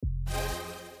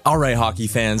All right, hockey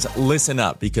fans, listen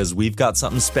up because we've got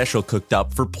something special cooked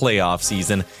up for playoff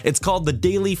season. It's called the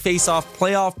Daily Face-Off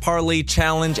Playoff Parlay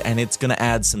Challenge, and it's going to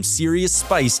add some serious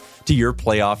spice to your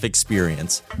playoff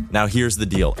experience. Now, here's the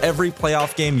deal. Every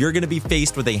playoff game, you're going to be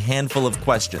faced with a handful of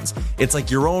questions. It's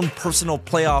like your own personal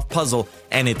playoff puzzle,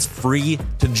 and it's free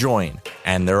to join.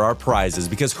 And there are prizes,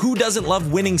 because who doesn't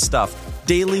love winning stuff?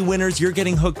 Daily winners, you're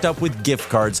getting hooked up with gift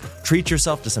cards. Treat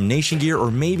yourself to some Nation gear or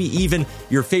maybe even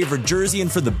your favorite jersey.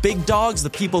 And for the big dogs, the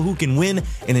people who can win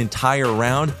an entire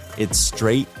round, it's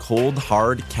straight, cold,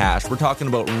 hard cash. We're talking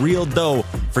about real dough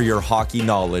for your hockey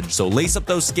knowledge. So lace up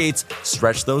those skates,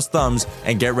 stretch those thumbs,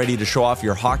 and get ready to show off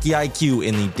your hockey IQ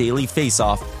in the Daily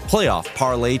Face-Off Playoff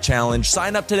Parlay Challenge.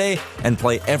 Sign up today and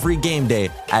play every game day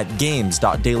at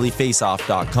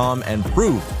games.dailyfaceoff.com and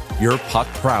prove your puck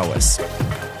prowess.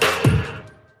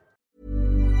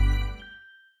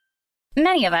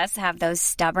 Many of us have those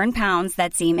stubborn pounds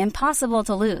that seem impossible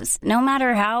to lose, no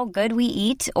matter how good we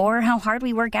eat or how hard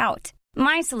we work out.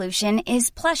 My solution is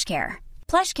PlushCare.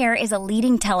 PlushCare is a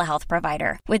leading telehealth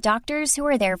provider with doctors who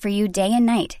are there for you day and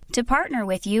night to partner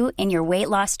with you in your weight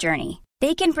loss journey.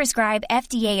 They can prescribe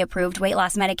FDA-approved weight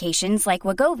loss medications like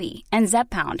Wegovy and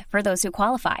Zepbound for those who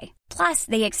qualify. Plus,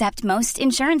 they accept most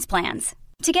insurance plans.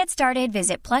 To get started,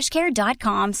 visit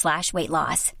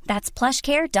plushcare.com/weightloss. That's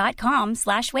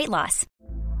plushcare.com/weightloss.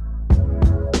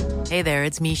 Hey there,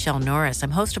 it's Michelle Norris.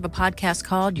 I'm host of a podcast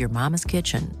called Your Mama's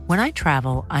Kitchen. When I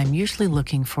travel, I'm usually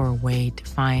looking for a way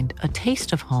to find a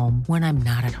taste of home when I'm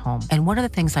not at home. And one of the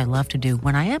things I love to do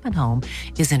when I am at home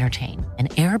is entertain. And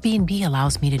Airbnb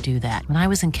allows me to do that. When I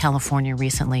was in California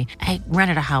recently, I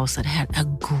rented a house that had a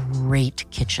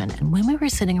great kitchen. And when we were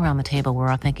sitting around the table,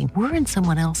 we're all thinking, we're in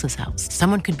someone else's house.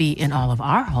 Someone could be in all of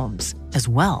our homes as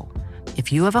well.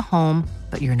 If you have a home,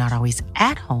 but you're not always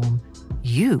at home,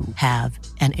 you have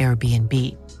an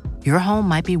Airbnb. Your home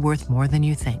might be worth more than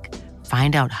you think.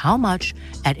 Find out how much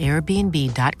at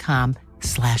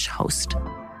airbnb.com/host.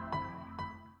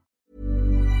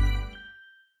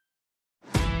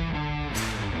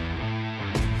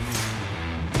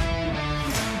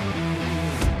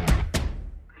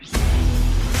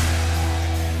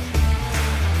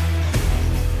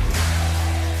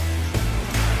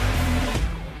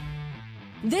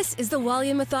 This is the Wally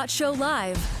and Methot Show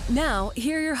live. Now,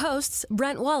 here are your hosts,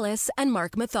 Brent Wallace and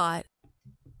Mark Methot.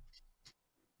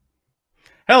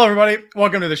 Hello, everybody.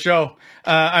 Welcome to the show.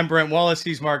 I'm Brent Wallace.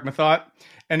 He's Mark Methot.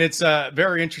 And it's a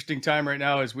very interesting time right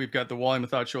now as we've got the Wally and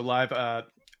Methot Show live. We're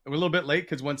a little bit late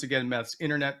because, once again, Meth's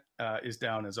internet is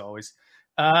down as always.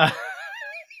 But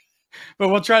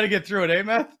we'll try to get through it, eh,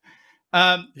 Meth?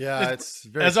 It's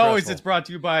very as stressful. always, it's brought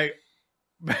to you by...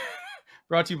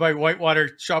 Brought to you by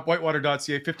Whitewater. Shop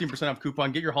whitewater.ca, 15% off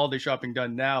coupon. Get your holiday shopping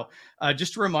done now.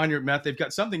 Just a reminder, Matt, they've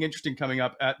got something interesting coming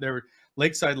up at their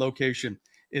Lakeside location.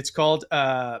 It's called,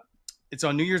 it's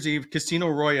on New Year's Eve, Casino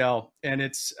Royale. And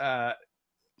it's, they're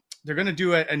going to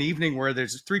do an evening where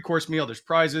there's a 3-course meal. There's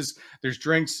prizes, there's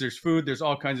drinks, there's food, there's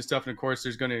all kinds of stuff. And of course,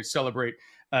 there's going to celebrate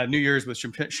New Year's with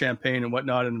champagne and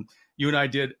whatnot. And you and I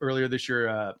did earlier this year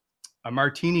a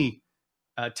martini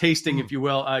tasting, if you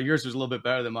will. Yours was a little bit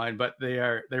better than mine, but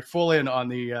they're full in on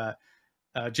the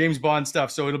James Bond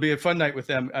stuff. So it'll be a fun night with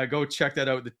them. Go check that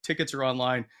out. The tickets are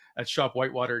online at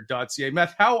shopwhitewater.ca.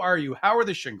 Meth, how are you? How are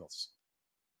the shingles?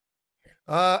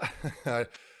 I'm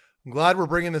glad we're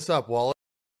bringing this up, Wally.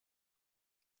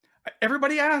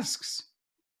 Everybody asks.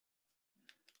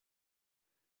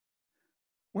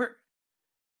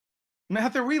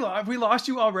 Meth, have we lost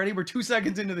you already? We're 2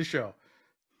 seconds into the show.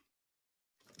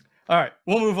 All right,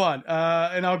 we'll move on,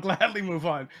 and I'll gladly move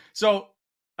on. So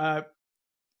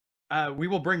we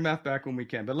will bring Meth back when we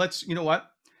can. But you know what?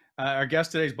 Our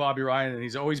guest today is Bobby Ryan, and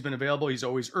he's always been available. He's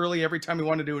always early every time we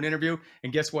want to do an interview.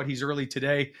 And guess what? He's early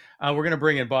today. We're going to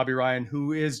bring in Bobby Ryan,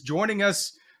 who is joining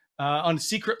us on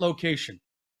secret location.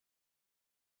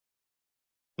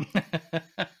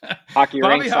 Hockey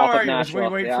Bobby, rink how south are of you? As we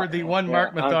Nashville. wait for the one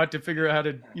Mark Methot to figure out how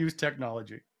to use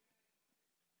technology.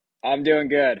 I'm doing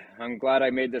good. I'm glad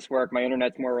I made this work. My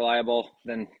internet's more reliable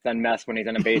than Mess when he's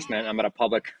in a basement. I'm at a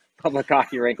public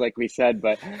hockey rink, like we said,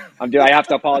 but I have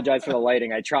to apologize for the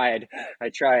lighting. I tried,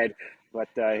 but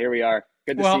here we are.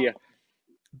 Good to see you.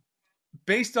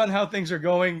 Based on how things are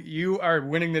going, you are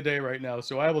winning the day right now.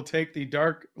 So I will take the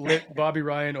dark lit Bobby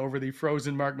Ryan over the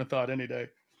frozen Mark Methot any day.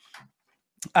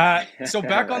 So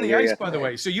back on the ice, by the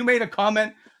way. So you made a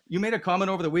comment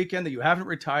over the weekend that you haven't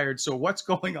retired. So what's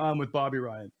going on with Bobby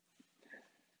Ryan?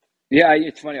 Yeah,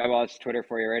 it's funny. I watched Twitter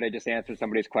for you, right? I just answered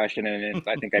somebody's question, and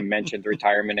I think I mentioned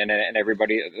retirement, and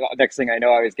everybody. Next thing I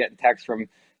know, I was getting texts from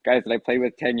guys that I played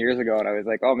with 10 years ago. And I was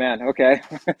like, oh man, okay.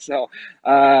 So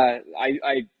I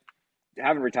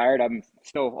haven't retired. I'm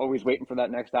still always waiting for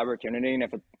that next opportunity. And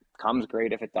if it comes,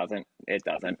 great. If it doesn't, it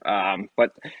doesn't.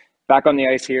 But back on the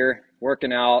ice here,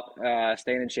 working out,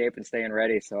 staying in shape and staying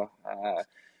ready. So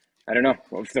I don't know.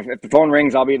 If the phone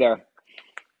rings, I'll be there.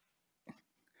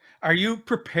 Are you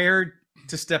prepared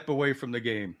to step away from the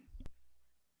game?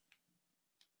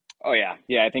 Oh yeah.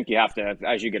 Yeah. I think you have to,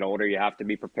 as you get older, you have to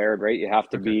be prepared, right? You have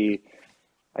to be,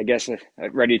 I guess,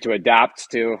 ready to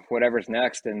adapt to whatever's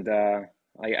next. And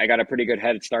I got a pretty good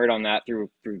head start on that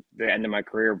through the end of my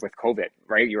career with COVID,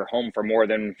 right? You were home for more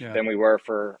than we were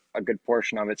for a good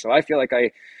portion of it. So I feel like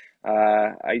I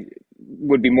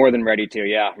would be more than ready to.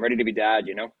 Yeah. I'm ready to be dad,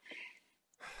 you know?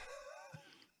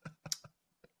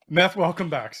 Meth, welcome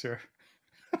back, sir.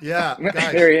 Yeah,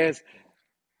 guys. There he is.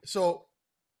 So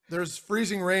there's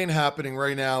freezing rain happening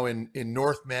right now in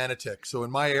North Manotick. So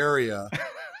in my area,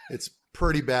 it's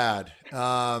pretty bad.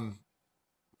 I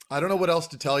don't know what else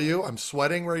to tell you. I'm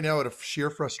sweating right now out of sheer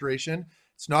frustration.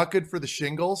 It's not good for the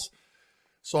shingles.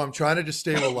 So I'm trying to just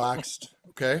stay relaxed.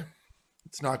 Okay.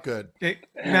 It's not good. Hey,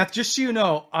 Matt, just so you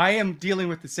know, I am dealing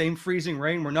with the same freezing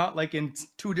rain. We're not like in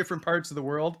two different parts of the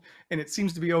world, and it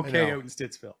seems to be okay out in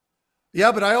Stittsville.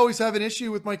 Yeah, but I always have an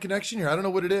issue with my connection here. I don't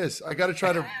know what it is. I got to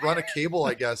try to run a cable,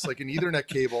 I guess, like an Ethernet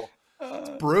cable.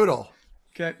 It's brutal.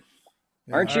 Okay.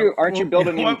 Yeah. Aren't you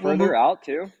building even further out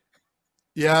too?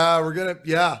 Yeah, we're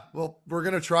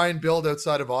gonna try and build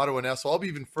outside of Ottawa now. So I'll be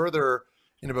even further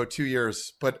in about 2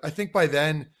 years. But I think by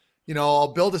then, I'll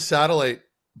build a satellite,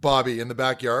 Bobby, in the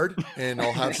backyard, and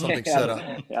I'll have something set up.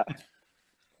 Yeah,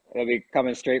 it'll be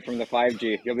coming straight from the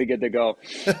 5G. You'll be good to go.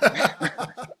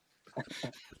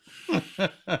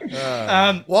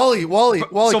 Wally, so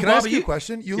can Bobby, I ask you a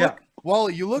question?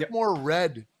 Wally, you look more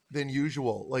red than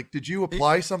usual. Like, did you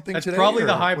apply something today? Probably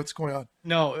the high. What's going on?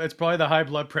 No, it's probably the high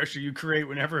blood pressure you create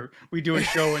whenever we do a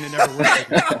show and it never works.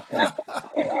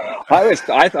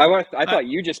 I thought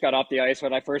you just got off the ice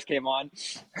when I first came on.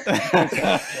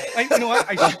 You know what?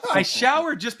 I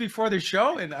showered just before the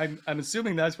show, and I'm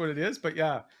assuming that's what it is. But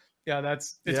yeah,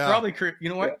 it's probably. You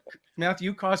know what,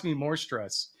 Matthew, you caused me more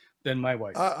stress than my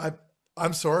wife.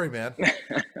 I'm sorry, man.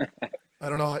 I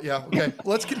don't know. Yeah. Okay.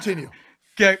 Let's continue.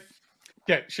 Okay,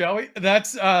 shall we?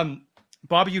 That's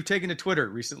Bobby. You've taken to Twitter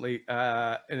recently,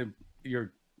 and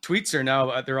your tweets are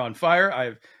now they're on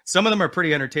fire. Some of them are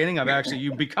pretty entertaining.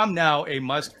 You've become now a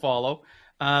must follow.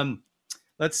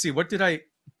 Let's see.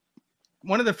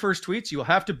 One of the first tweets, you'll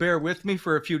have to bear with me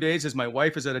for a few days as my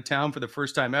wife is out of town for the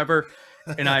first time ever,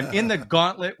 and I'm in the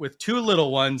gauntlet with two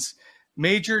little ones.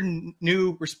 Major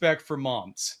new respect for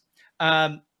moms.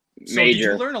 So did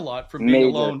you learn a lot from being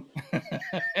alone?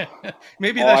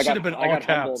 Maybe that should have been all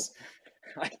caps.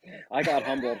 I got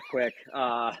humbled quick.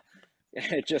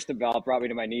 It just about brought me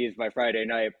to my knees by Friday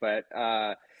night, but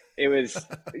it was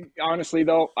honestly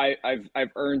though,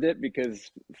 I've earned it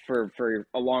because for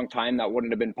a long time that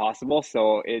wouldn't have been possible.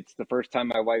 So it's the first time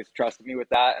my wife's trusted me with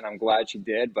that, and I'm glad she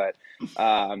did. But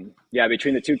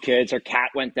between the two kids, our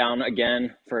cat went down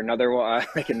again for another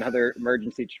another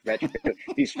emergency.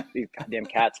 These goddamn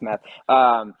cats, Matt.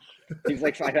 He's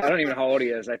like, I don't even know how old he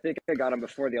is. I think I got him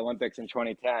before the Olympics in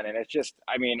 2010. And it's just,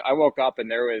 I woke up and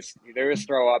there was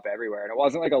throw up everywhere. And it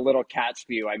wasn't like a little cat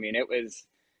spew.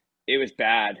 It was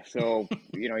bad. So,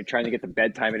 trying to get to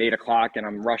bedtime at 8:00 and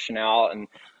I'm rushing out, and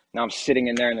now I'm sitting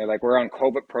in there and they're like, we're on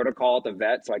COVID protocol at the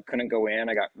vet. So I couldn't go in.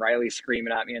 I got Riley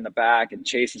screaming at me in the back and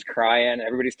Chase is crying.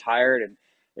 Everybody's tired, and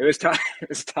it was tough. It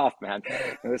was tough, man.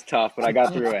 It was tough, but I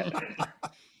got through it.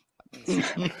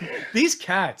 These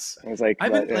cats, I was like,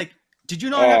 did you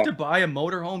not have to buy a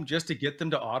motorhome just to get them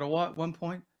to Ottawa at one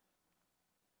point?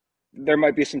 There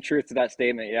might be some truth to that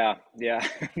statement. Yeah.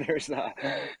 There's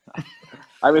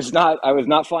I was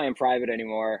not flying private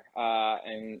anymore.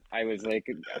 And I was like,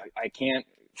 I can't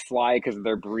fly because of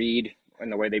their breed and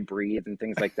the way they breathe and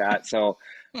things like that. So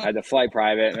I had to fly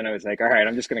private. And then I was like, all right,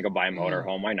 I'm just going to go buy a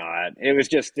motorhome. Why not?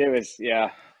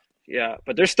 Yeah.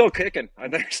 But they're still kicking.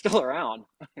 They're still around.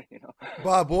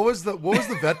 Bob, what was the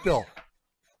vet bill?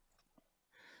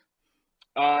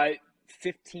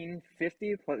 $1,550.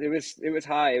 It was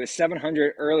high. It was $700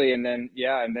 early, and then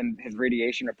his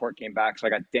radiation report came back, so I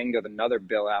got dinged with another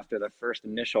bill after the first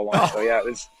initial one. So yeah, it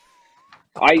was.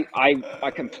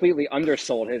 I completely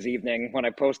undersold his evening when I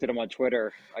posted him on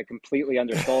Twitter. I completely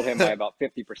undersold him by about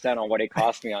 50% on what he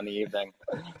cost me on the evening.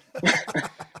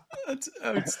 That's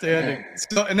outstanding.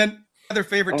 So, and then other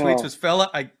favorite tweets was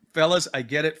fellas, I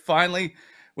get it. Finally,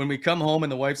 when we come home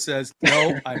and the wife says,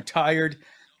 "No, I'm tired."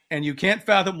 And you can't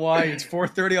fathom why. It's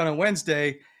 4:30 on a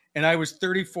Wednesday, and I was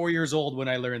 34 years old when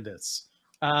I learned this.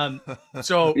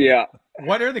 So Yeah.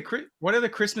 what are the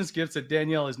Christmas gifts that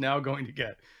Danielle is now going to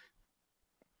get?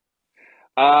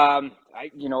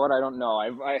 You know what? I don't know.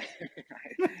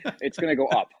 It's going to go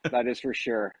up. That is for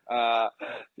sure.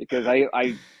 Because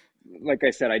like I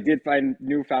said, I did find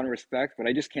newfound respect, but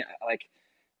I just can't like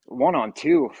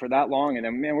 1-on-2 for that long. And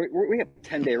then, man, we have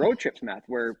 10-day road trips, Matt,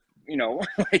 where,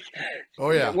 like,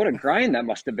 Oh yeah. what a grind that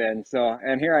must have been. So,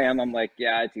 and here I am, I'm like,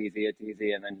 yeah, it's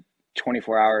easy. And then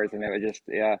 24 hours and it was just,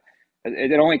 yeah.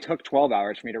 It only took 12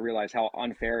 hours for me to realize how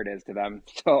unfair it is to them.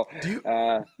 So,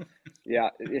 yeah,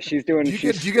 she's doing. Do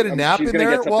you get a nap in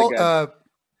there? Well,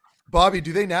 Bobby,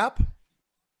 do they nap?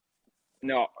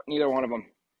 No, neither one of them.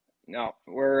 No,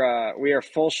 we are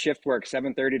full shift work,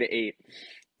 7:30 to 8.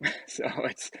 So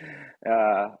it's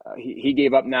he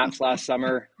gave up naps last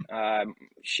summer.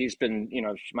 She's been,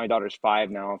 my daughter's 5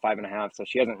 now, 5.5, so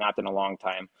she hasn't napped in a long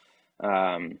time.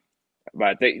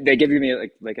 But they give me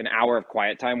like an hour of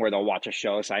quiet time where they'll watch a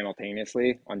show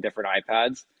simultaneously on different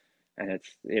iPads, and it's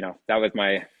that was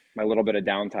my little bit of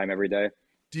downtime every day.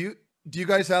 Do you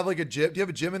guys have like a gym? Do you have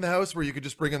a gym in the house where you could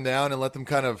just bring them down and let them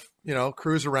kind of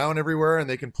cruise around everywhere and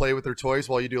they can play with their toys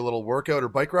while you do a little workout or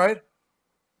bike ride?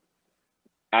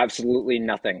 Absolutely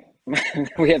nothing.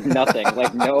 We have nothing.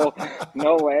 Like no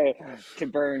way to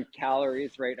burn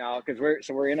calories right now because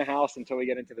we're in a house until we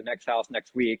get into the next house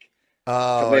next week.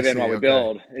 To live in while we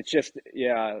build. It's just,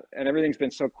 and everything's been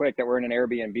so quick that we're in an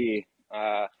Airbnb.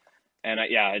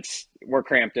 We're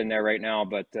cramped in there right now,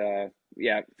 but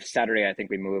Saturday I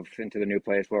think we move into the new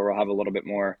place where we'll have a little bit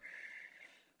more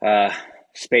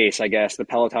space, I guess. The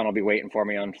Peloton will be waiting for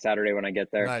me on Saturday when I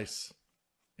get there. Nice.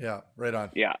 Yeah, right on.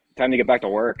 Yeah, time to get back to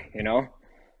work,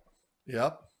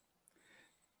 Yep.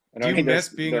 Do you miss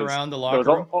being around the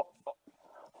locker room?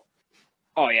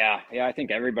 Oh yeah. I think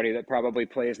everybody that probably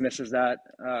plays misses that.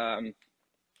 I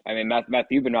mean, Matt,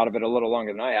 you've been out of it a little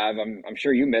longer than I have. I'm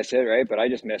sure you miss it, right? But I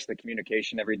just miss the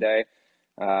communication every day,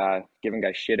 giving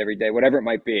guys shit every day, whatever it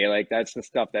might be. Like that's the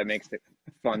stuff that makes it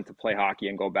fun to play hockey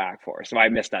and go back for. So I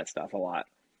miss that stuff a lot.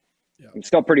 Yeah. I'm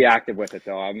still pretty active with it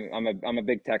though. I'm a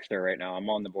big texter right now. I'm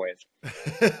on the boys.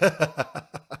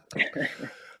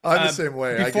 I'm the same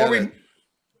way.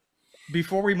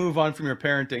 Before we move on from your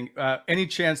parenting, any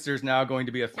chance there's now going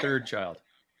to be a third child?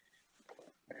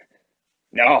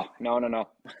 No. No,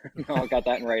 I got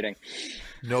that in writing.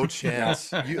 No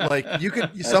chance.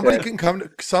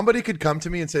 Somebody could come to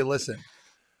me and say, listen,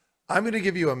 I'm going to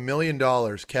give you $1 million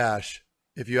cash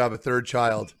if you have a third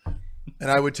child.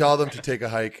 And I would tell them to take a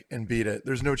hike and beat it.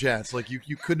 There's no chance. Like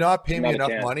you could not pay me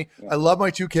enough money. Yeah. I love my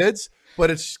 2 kids, but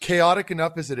it's chaotic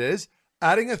enough as it is.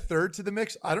 Adding a third to the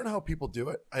mix, I don't know how people do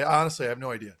it. I honestly have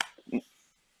no idea.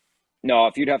 No,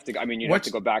 if you'd have to, have to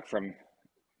go back from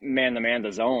man-to-man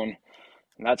to zone,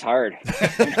 and that's hard.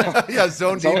 Yeah,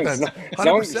 zone defense.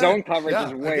 Zone coverage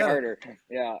is way harder.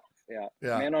 Yeah.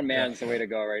 Man-on-man is the way to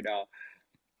go right now.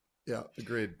 Yeah,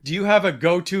 agreed. Do you have a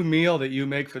go-to meal that you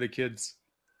make for the kids?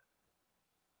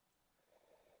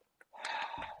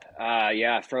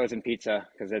 Frozen pizza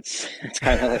because it's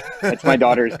kind of it's my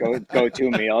daughter's go-to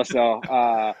meal. So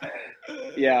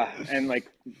and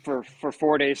like for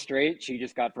 4 days straight, she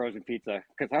just got frozen pizza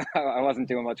because I wasn't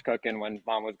doing much cooking when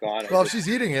mom was gone. Well, she's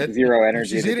eating it. Zero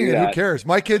energy. She's eating it. Who cares?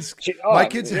 My kids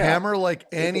hammer like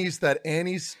Annie's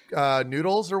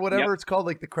noodles or whatever it's called,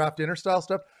 like the Kraft Dinner style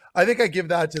stuff. I think I give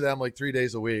that to them like 3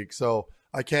 days a week. So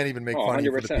I can't even make fun of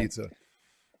you for the pizza.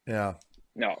 Yeah.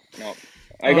 No.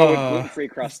 I go with gluten-free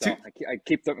crust though. I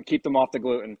keep them off the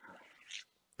gluten.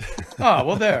 Oh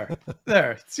well,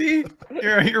 there. See,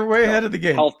 you're way ahead of the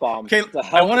game. Health bomb. Okay, the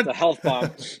health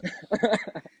bomb.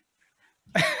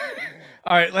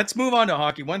 All right, let's move on to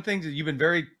hockey. One thing that you've been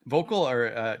very vocal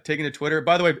or taking to Twitter.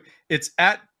 By the way, it's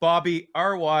at Bobby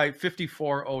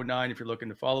RY5409 if you're looking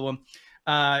to follow him.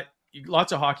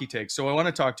 Lots of hockey takes. So I want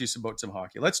to talk to you about some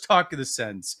hockey. Let's talk to the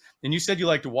Sens. And you said you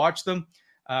like to watch them.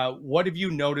 What have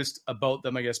you noticed about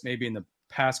them, I guess, maybe in the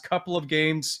past couple of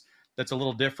games that's a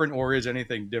little different, or is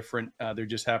anything different? They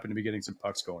just happen to be getting some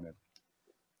pucks going in.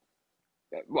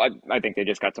 Well, I think they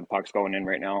just got some pucks going in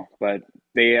right now, but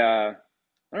they, I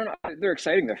don't know, they're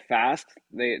exciting. They're fast.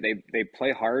 They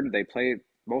play hard. They play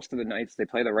most of the nights. They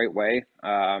play the right way.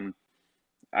 I've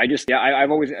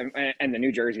always, and the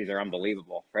new jerseys are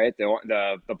unbelievable, right?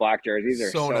 The black jerseys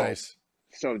are so nice,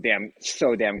 so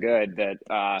damn good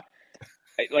that,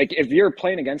 like if you're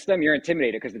playing against them, you're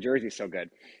intimidated because the jersey's so good.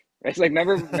 It's like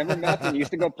remember Methot used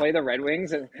to go play the Red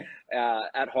Wings and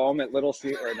at home at not Little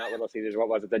Caesars, what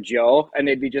was it, the Joe, and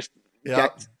they'd be just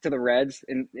decked to the Reds,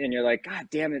 and you're like, God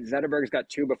damn it, Zetterberg's got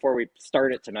 2 before we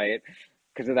start it tonight.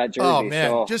 because of that jersey. Oh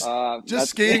man, So, just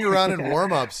skating around in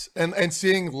warmups and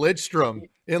seeing Lidstrom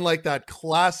in like that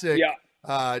classic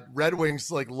Red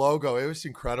Wings like logo. It was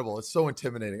incredible. It's so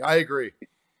intimidating. I agree.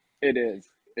 It is.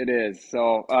 It is.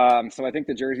 So, so I think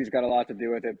the jersey's got a lot to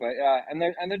do with it. But yeah, and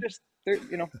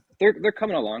they're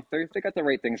coming along. They got the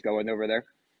right things going over there.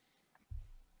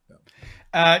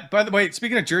 By the way,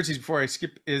 speaking of jerseys, before I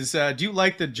skip, do you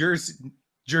like the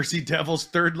Jersey Devils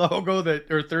third logo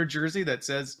third jersey that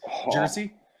says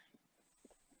Jersey?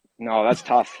 No, that's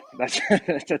tough. That's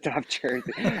a tough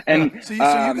jersey. And so you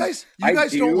guys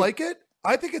don't like it?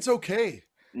 I think it's okay.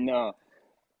 No.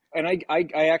 And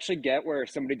I actually get where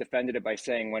somebody defended it by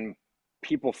saying when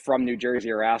people from New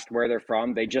Jersey are asked where they're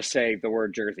from, they just say the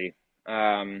word Jersey.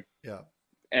 And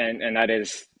that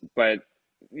is, but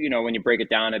when you break it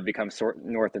down, it becomes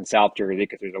North and South Jersey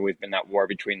because there's always been that war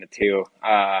between the two.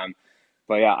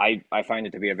 But yeah, I find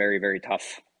it to be a very, very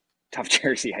tough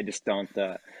jersey. I just don't,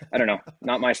 I don't know,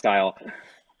 not my style.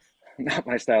 Not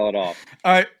my style at all.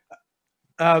 All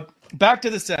right. Back to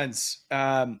the Sens.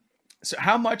 So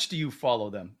how much do you follow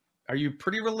them? Are you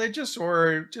pretty religious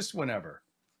or just whenever?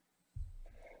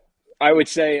 I would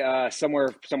say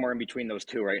somewhere in between those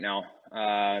two right now.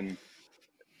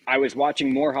 I was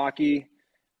watching more hockey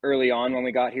early on when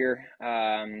we got here,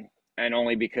 and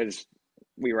only because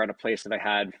we were at a place that I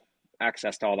had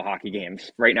access to all the hockey games.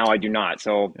 Right now I do not.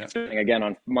 So again,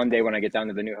 on Monday when I get down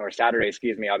to the new, or Saturday,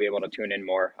 I'll be able to tune in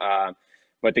more.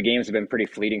 But the games have been pretty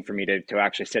fleeting for me to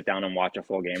actually sit down and watch a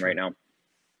full game right now.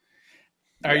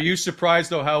 Are you surprised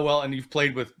though how well, and you've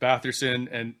played with Batherson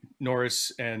and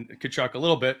Norris and Tkachuk a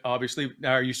little bit, obviously.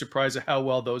 Now, are you surprised at how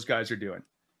well those guys are doing?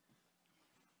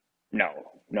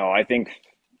 No, I think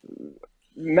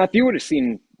Meth, you would have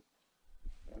seen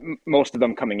most of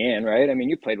them coming in, right? I mean,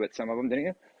 you played with some of them, didn't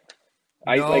you?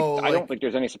 I don't think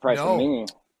there's any surprise for me.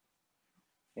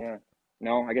 Yeah.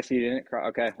 No, I guess you didn't.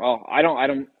 Okay. Well,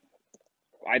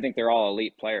 I think they're all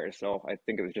elite players. So I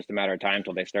think it was just a matter of time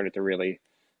till they started to really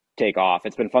take off.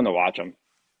 It's been fun to watch them.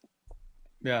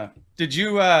 Yeah. Did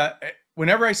you,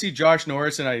 whenever I see Josh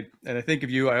Norris and I think of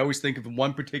you, I always think of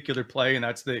one particular play, and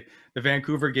that's the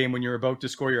Vancouver game when you're about to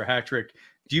score your hat trick.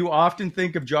 Do you often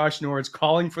think of Josh Norris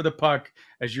calling for the puck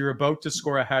as you're about to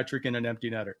score a hat trick in an empty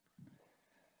netter?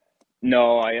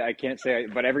 No, I can't say,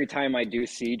 but every time I do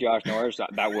see Josh Norris,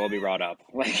 that will be brought up.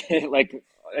 Like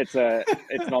it's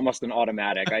almost an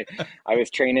automatic. I was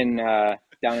training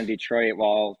down in Detroit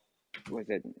was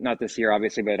it not this year,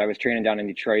 obviously, but I was training down in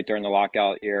Detroit during the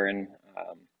lockout year and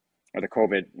or the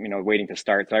COVID, waiting to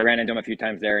start. So I ran into him a few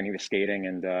times there, and he was skating,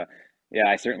 and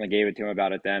I certainly gave it to him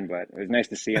about it then. But it was nice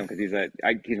to see him because he's one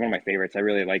of my favorites. I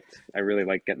really like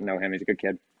getting to know him. He's a good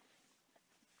kid.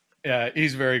 Yeah,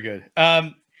 he's very good.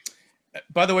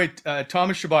 By the way,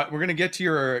 Thomas Chabot, we're going to get to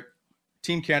your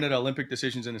Team Canada Olympic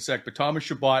decisions in a sec, but Thomas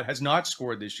Chabot has not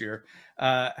scored this year.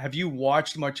 Have you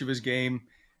watched much of his game?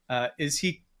 Is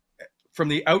he, from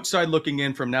the outside looking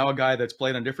in, from now a guy that's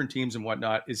played on different teams and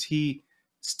whatnot, is he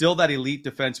still that elite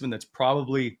defenseman that's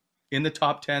probably in the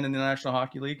top 10 in the National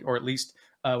Hockey League, or at least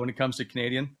when it comes to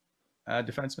Canadian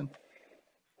defensemen?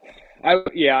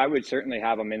 I would certainly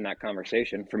have him in that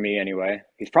conversation for me anyway.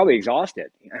 He's probably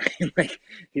exhausted.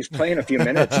 He's playing a few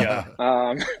minutes. So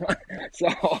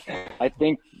I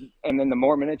think, and then the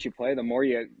more minutes you play, the more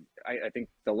I think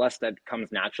the less that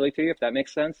comes naturally to you, if that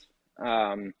makes sense.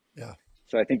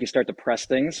 So I think you start to press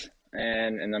things,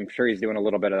 and I'm sure he's doing a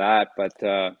little bit of that, but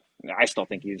I still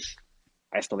think he's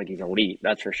elite.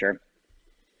 That's for sure.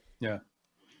 Yeah.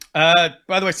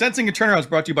 By the way, Sensing and Turnaround is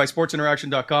brought to you by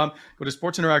sportsinteraction.com. Go to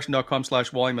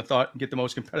sportsinteraction.com/Wally Methot and get the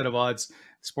most competitive odds.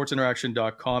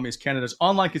 Sportsinteraction.com is Canada's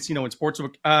online casino and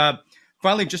sportsbook.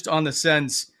 Finally, just on the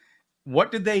Sens,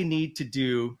 what did they need to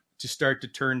do to start to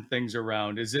turn things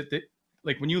around? Is it that,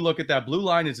 like, when you look at that blue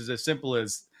line, is it as simple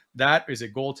as that? Is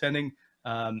it goaltending?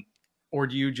 Or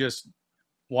do you just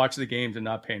watch the games and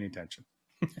not pay any attention?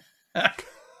 Are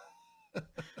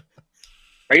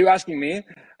you asking me?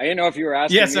 I didn't know if you were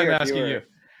asking me. Yes, I'm asking you.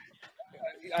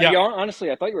 Yeah.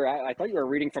 Honestly, I thought you were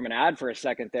reading from an ad for a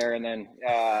second there, and then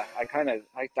I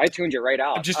tuned you right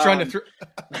out. I'm just trying to.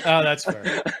 Oh, that's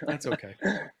fair. That's okay.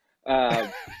 I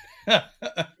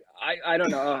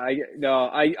don't know.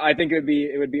 I think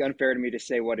it would be unfair to me to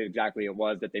say what exactly it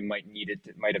was that they might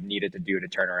have needed to do to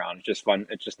turn around. It's just fun.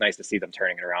 It's just nice to see them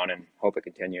turning it around and hope it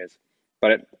continues.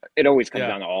 But it always comes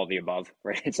down to all of the above,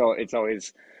 right? It's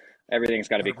always. Everything's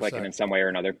got to be 100%. Clicking in some way or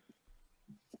another.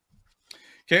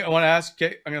 Okay, I want to ask.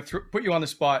 Okay, I'm going to put you on the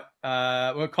spot.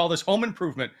 We'll call this Home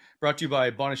Improvement, brought to you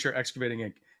by Bonnechere Excavating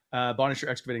Inc.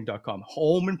 BonnechereExcavating.com.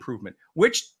 Home Improvement.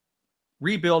 Which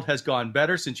rebuild has gone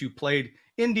better since you played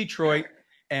in Detroit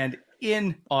and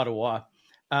in Ottawa.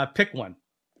 Pick one.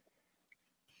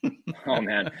 Oh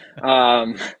man.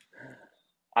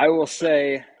 I will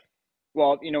say,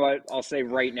 well, you know what? I'll say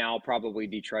right now, probably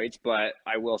Detroit's, but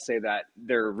I will say that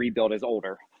their rebuild is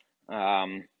older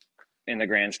in the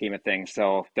grand scheme of things.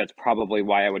 So that's probably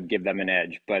why I would give them an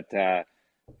edge. But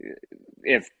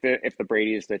if the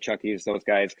Brady's, the Chuckies, those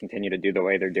guys continue to do the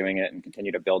way they're doing it and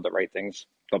continue to build the right things,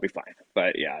 they'll be fine.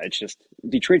 But yeah, it's just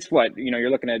Detroit's what, you're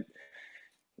looking at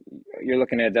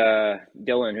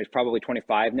Dylan, who's probably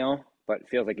 25 now, but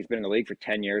feels like he's been in the league for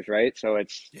 10 years, right? So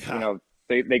it's,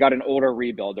 they got an older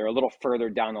rebuild. They're a little further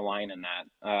down the line in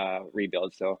that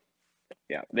rebuild. So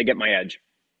yeah, they get my edge.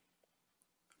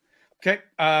 Okay.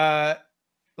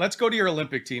 Let's go to your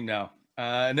Olympic team now.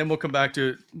 And then we'll come back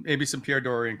to maybe some Pierre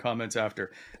Dorian comments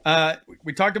after.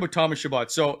 We talked about Thomas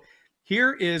Chabot. So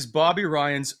here is Bobby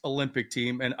Ryan's Olympic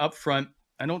team. And up front,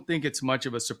 I don't think it's much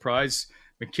of a surprise.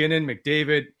 McKinnon,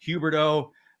 McDavid,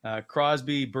 Huberdeau,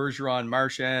 Crosby, Bergeron,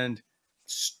 Marchand,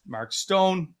 Mark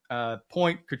Stone,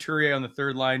 Point, Couturier on the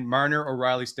third line, Marner,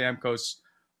 O'Reilly, Stamkos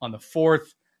on the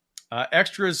fourth.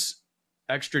 Extra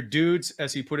dudes,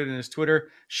 as he put it in his Twitter,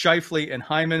 Scheifele and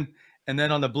Hyman. And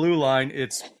then on the blue line,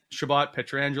 it's Chabot,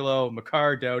 Pietrangelo,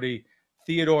 Makar, Doughty,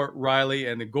 Theodore, Riley,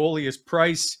 and the goalie is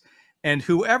Price. And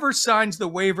whoever signs the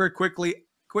waiver quickly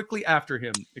after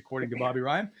him, according to Bobby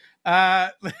Ryan.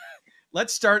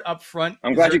 Let's start up front.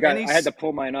 I'm glad you got I had to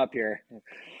pull mine up here.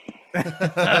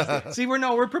 See,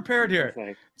 we're prepared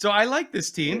here. So I like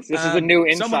this team. This is a new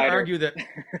insider. Someone argue that.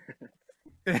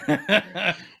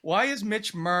 Why is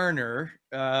Mitch Marner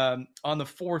on the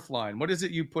fourth line? What is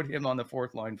it you put him on the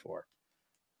fourth line for?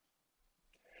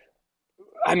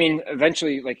 I mean,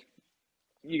 eventually,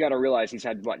 you got to realize he's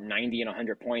had 90 and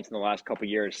 100 points in the last couple of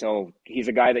years. So he's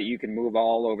a guy that you can move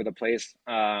all over the place.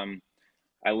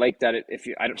 I like that.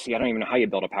 I don't even know how you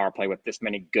build a power play with this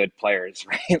many good players,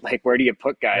 right? Where do you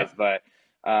put guys? Yeah.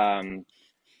 But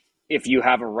if you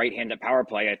have a right-handed power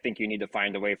play, I think you need to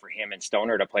find a way for him and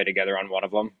Stoner to play together on one of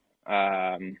them.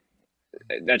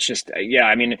 That's just, yeah.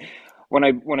 I mean, when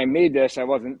I made this, I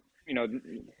wasn't, I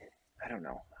don't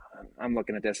know. I'm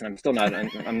looking at this and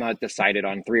I'm not decided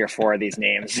on 3 or 4 of these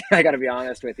names. I got to be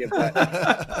honest with you,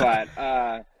 but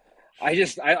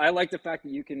I like the fact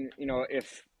that you can,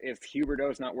 if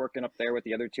Huberdeau's not working up there with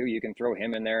the other two, you can throw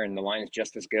him in there and the line's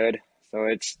just as good. So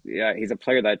he's a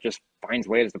player that just finds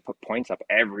ways to put points up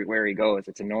everywhere he goes.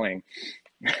 It's annoying,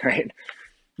 right?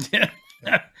 Yeah.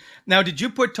 Now, did you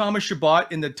put Thomas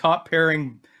Chabot in the top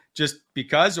pairing just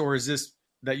because, or is this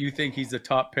that you think he's the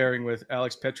top pairing with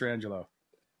Alex Pietrangelo?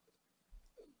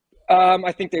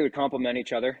 I think they would complement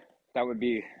each other. That would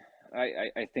be,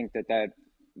 I think that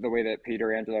the way that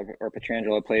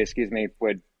Pietrangelo plays,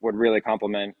 would really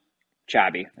complement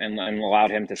Chabby and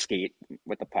allowed him to skate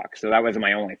with the puck. So that was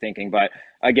my only thinking. But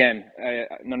again,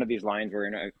 none of these lines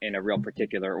were in a real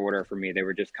particular order for me. They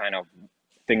were just kind of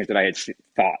things that I had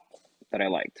thought that I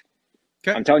liked.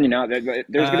 Okay. I'm telling you now that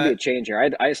there's going to be a change here.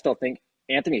 I still think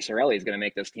Anthony Cirelli is going to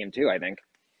make this team too. I think.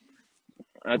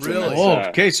 That's really?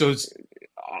 Okay. So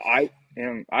I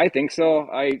think so.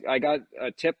 I got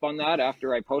a tip on that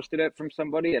after I posted it from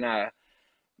somebody, and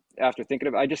after thinking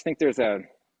of it, I just think there's a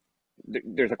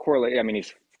correlation. I mean,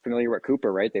 he's familiar with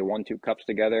Cooper, right? They won 2 cups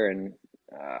together, and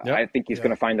I think he's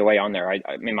going to find a way on there.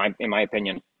 In my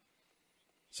opinion.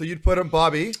 So you'd put him,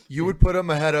 Bobby. You would put him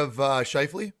ahead of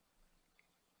Scheifele?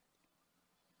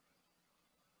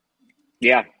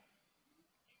 Yeah.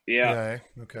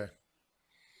 Okay.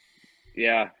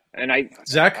 Yeah. And is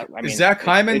Zach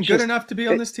Hyman good enough to be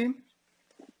on this team?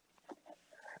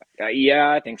 Yeah,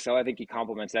 I think so. I think he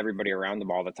compliments everybody around him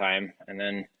all the time. And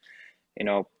then,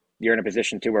 you're in a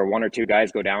position too where 1 or 2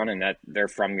 guys go down and that they're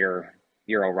from your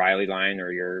O'Reilly line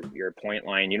or your point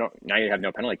line. Now you have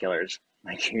no penalty killers.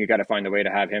 You got to find a way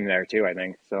to have him there too, I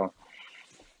think. So,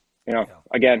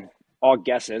 again, all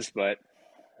guesses, but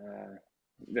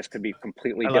this could be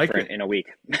completely different in a week,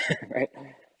 right?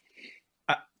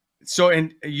 So,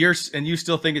 and you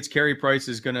still think it's Carey Price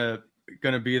is gonna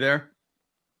be there,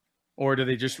 or do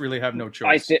they just really have no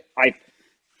choice?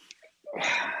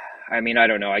 I mean, I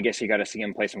don't know. I guess you got to see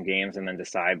him play some games and then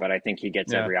decide. But I think he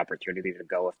gets every opportunity to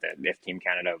go if Team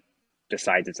Canada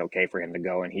decides it's okay for him to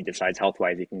go, and he decides health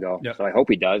wise he can go. Yep. So I hope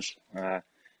he does.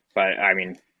 But I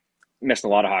mean, missed a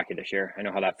lot of hockey this year. I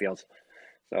know how that feels.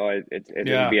 So it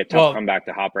would be a tough comeback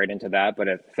to hop right into that. But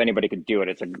if anybody could do it,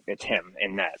 it's him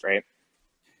in net, right?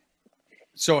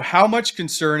 So how much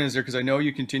concern is there? Because I know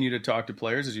you continue to talk to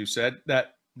players, as you said,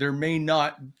 that there may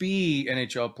not be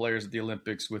NHL players at the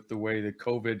Olympics with the way that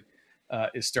COVID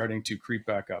is starting to creep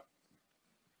back up.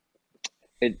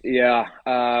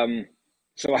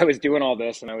 So I was doing all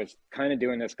this, and I was kind of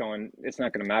doing this going, it's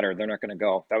not going to matter. They're not going to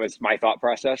go. That was my thought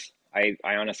process. I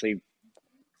honestly,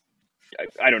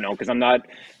 I don't know, because I'm not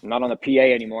on the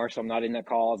PA anymore, so I'm not in the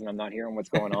calls and I'm not hearing what's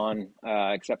going on,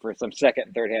 except for some second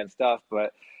and third hand stuff.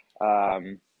 But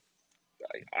I'm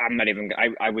not even.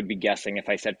 I would be guessing if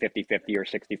I said 50-50 or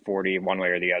 60-40 one way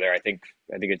or the other. I think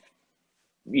it's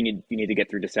you need to get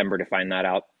through December to find that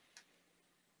out.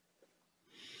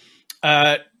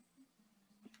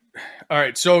 All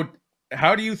right. So,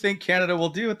 how do you think Canada will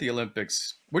do at the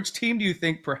Olympics? Which team do you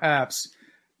think perhaps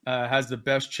has the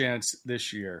best chance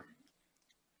this year?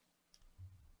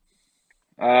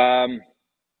 I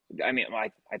mean,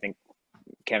 I think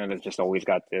Canada's just always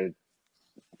got the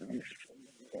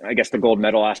gold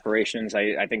medal aspirations.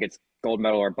 I think it's gold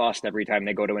medal or bust every time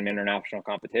they go to an international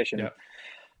competition. Yeah.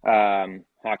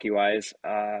 Hockey wise,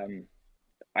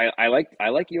 I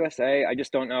like USA. I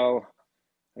just don't know.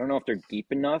 I don't know if they're deep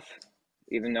enough.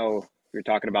 Even though you're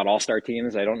talking about all-star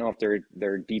teams, I don't know if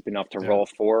they're deep enough to roll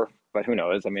four. But who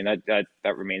knows? I mean, that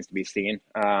remains to be seen.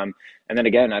 And then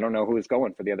again, I don't know who's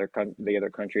going for the other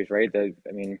countries, right?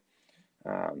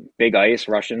 Big ice,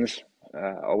 Russians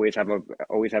always have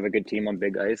a good team on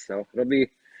big ice, so it'll be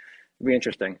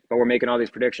interesting. But we're making all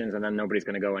these predictions, and then nobody's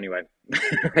going to go anyway,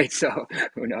 right? So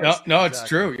who knows? No, it's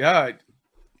true. Yeah,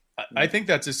 I think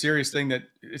that's a serious thing that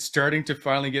it's starting to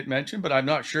finally get mentioned, but I'm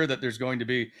not sure that there's going to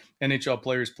be NHL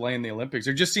players playing the Olympics.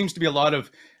 There just seems to be a lot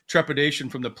of trepidation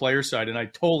from the player side, and I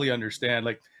totally understand.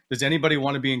 Like, does anybody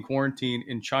want to be in quarantine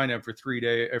in China for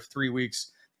 3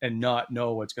 weeks and not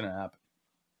know what's going to happen?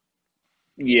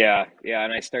 Yeah,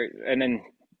 and then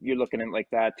you're looking at it like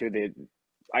that too.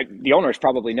 The owners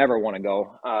probably never want to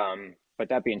go. But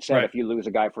that being said, if you lose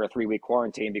a guy for a 3-week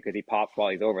quarantine because he pops while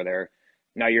he's over there,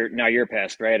 now you're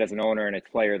pissed, right? As an owner and a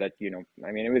player, that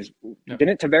I mean, it was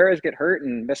didn't Tavares get hurt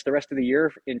and miss the rest of the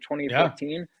year in 2014?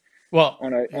 Yeah. Well,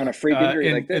 on a freak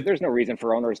injury, there's no reason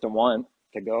for owners to want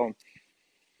to go.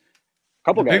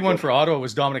 The big one for Ottawa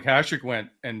was Dominic Hasek went,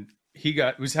 and he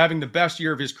was having the best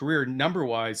year of his career number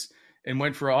wise, and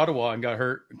went for Ottawa and got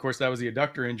hurt. Of course, that was the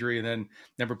adductor injury, and then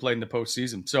never played in the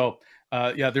postseason. So,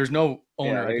 there's no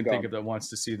owner I can think of that wants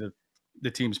to see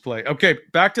the teams play. Okay,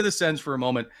 back to the Sens for a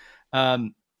moment. We're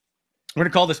going to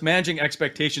call this Managing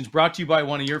Expectations, brought to you by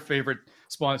one of your favorite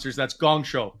sponsors. That's Gong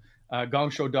Show.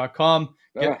 Gongshow.com.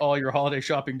 Get all your holiday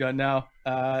shopping done now.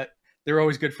 They're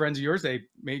always good friends of yours. They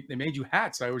made you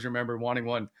hats. I always remember wanting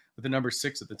one with the number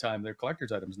 6 at the time. They're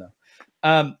collector's items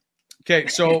now. Okay,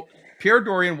 so Pierre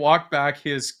Dorion walked back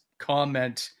his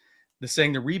comment,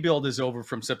 saying the rebuild is over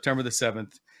from September the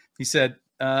 7th. He said,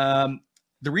 the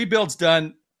rebuild's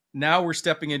done. Now we're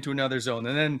stepping into another zone.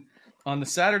 And then on the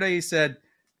Saturday, he said,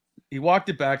 he walked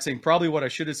it back, saying probably what I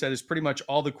should have said is pretty much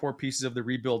all the core pieces of the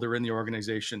rebuild are in the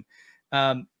organization.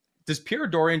 Does Pierre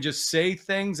Dorion just say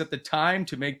things at the time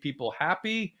to make people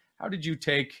happy? How did you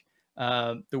take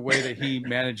the way that he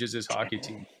manages his hockey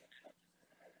team?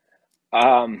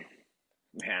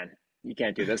 Man, you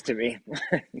can't do this to me.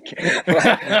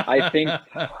 I think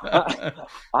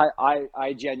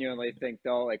I genuinely think,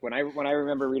 though, like when I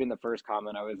remember reading the first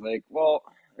comment, I was like, well,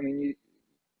 I mean,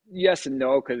 yes and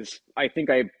no, because I think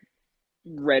I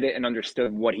read it and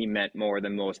understood what he meant more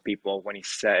than most people when he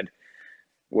said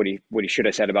what he should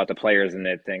have said about the players and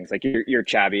the things. Like your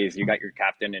Chavies, you got your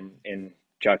captain in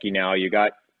Chucky now, you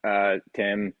got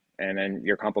Tim, and then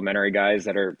your complimentary guys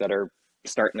that are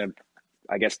starting to,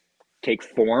 I guess, take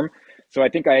form. So I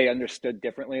think I understood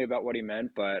differently about what he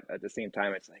meant, but at the same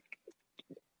time, it's like,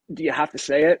 do you have to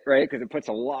say it, right? Because it puts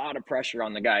a lot of pressure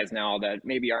on the guys now that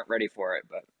maybe aren't ready for it.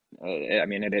 But I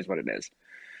mean, it is what it is.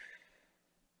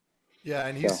 Yeah,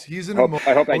 and he's an emotion.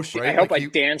 I hope right? I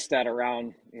danced that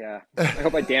around. Yeah, I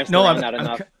hope I danced around that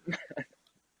enough.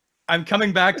 I'm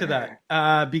coming back to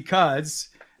that because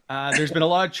there's been a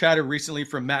lot of chatter recently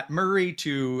from Matt Murray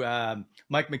to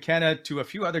Mike McKenna to a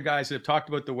few other guys that have talked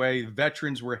about the way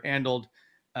veterans were handled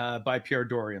by Pierre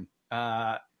Dorion.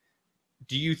 How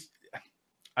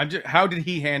did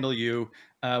he handle you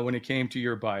when it came to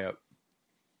your buyout?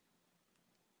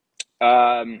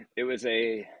 It was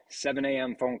a 7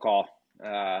 a.m. phone call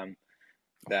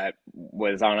that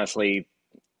was honestly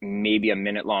maybe a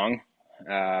minute long.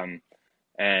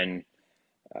 And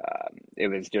it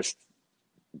was just,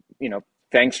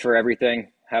 thanks for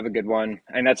everything. Have a good one.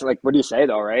 And that's like, what do you say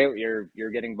though, right?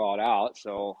 You're getting bought out.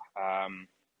 So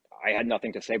I had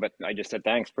nothing to say, but I just said,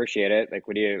 thanks, appreciate it. Like,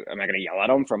 am I going to yell at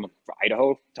him from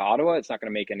Idaho to Ottawa? It's not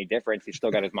going to make any difference. He's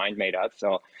still got his mind made up.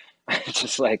 So it's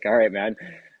just like, all right, man,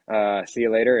 see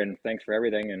you later. And thanks for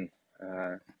everything. And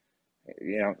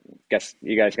guess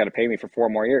you guys got to pay me for 4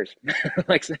 more years.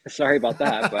 Like, sorry about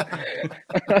that, but,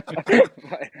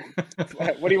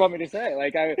 but what do you want me to say?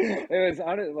 Like, it was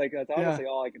honest, like, that's honestly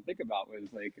all I could think about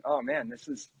was like, oh man, this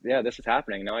is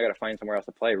happening. Now I got to find somewhere else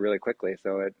to play really quickly.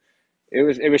 So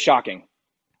it was shocking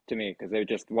to me because it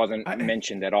just wasn't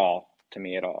mentioned at all to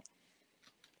me at all.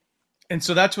 And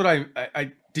so that's what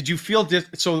I did. You feel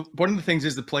so one of the things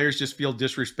is the players just feel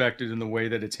disrespected in the way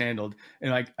that it's handled.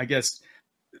 And I guess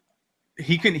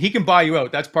he can buy you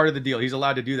out. That's part of the deal. He's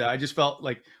allowed to do that. I just felt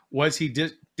like,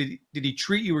 did he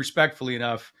treat you respectfully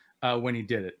enough when he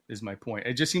did it, is my point.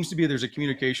 It just seems to be there's a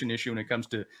communication issue when it comes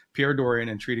to Pierre Dorion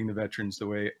and treating the veterans the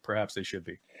way perhaps they should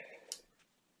be.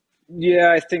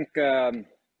 Yeah, I think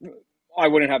I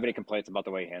wouldn't have any complaints about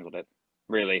the way he handled it,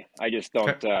 really. I just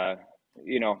don't, I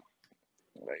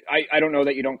don't know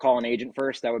that you don't call an agent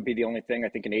first. That would be the only thing I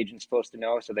think an agent's supposed to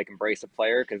know so they can brace a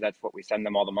player because that's what we send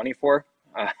them all the money for.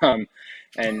 And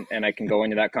I can go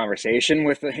into that conversation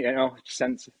with,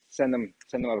 send them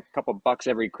a couple bucks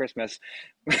every Christmas.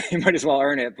 You might as well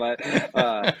earn it. But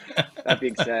that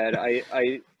being said,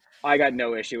 I got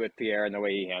no issue with Pierre and the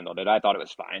way he handled it. I thought it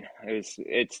was fine.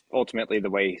 It's ultimately the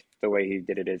way he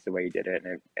did it is the way he did it,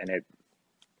 and it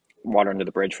water under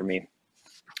the bridge for me.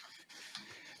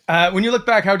 When you look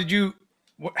back, how did you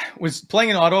was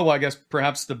playing in Ottawa? I guess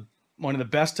perhaps one of the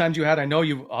best times you had. I know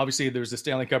you obviously there was the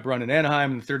Stanley Cup run in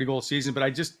Anaheim and the 30-goal season,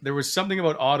 but there was something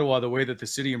about Ottawa, the way that the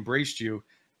city embraced you.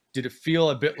 Did it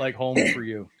feel a bit like home for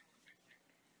you?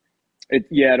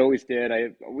 It always did.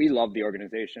 We love the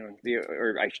organization,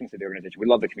 or I shouldn't say the organization. We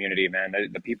love the community, man.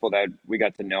 The people that we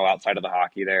got to know outside of the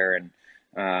hockey there,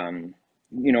 and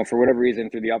for whatever reason,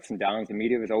 through the ups and downs, the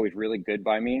media was always really good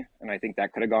by me, and I think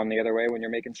that could have gone the other way when you're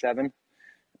making 7.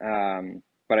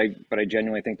 But I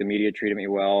genuinely think the media treated me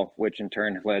well, which in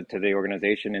turn led to the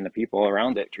organization and the people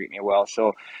around it treat me well.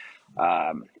 So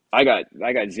I got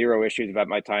 0 issues about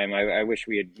my time. I wish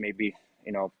we had maybe,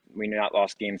 we not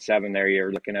lost Game 7 there.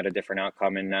 You're looking at a different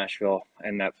outcome in Nashville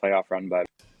and that playoff run, but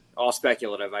all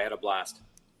speculative. I had a blast.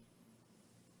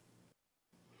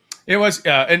 It was,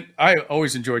 and I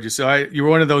always enjoyed you. So you were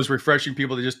one of those refreshing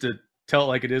people that just to tell it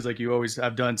like it is, like you always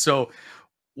have done. So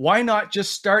why not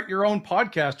just start your own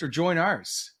podcast or join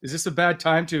ours? Is this a bad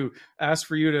time to ask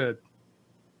for you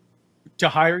to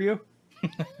hire you?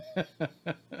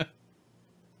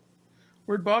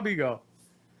 Where'd Bobby go?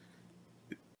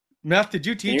 Meth, did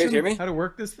you teach him how to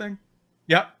work this thing?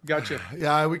 Yeah, gotcha.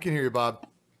 Yeah, we can hear you, Bob.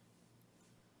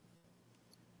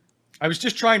 I was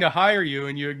just trying to hire you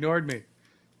and you ignored me.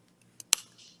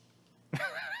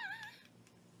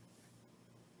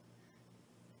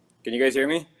 Can you guys hear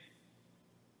me?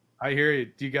 I hear you.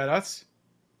 Do you got us?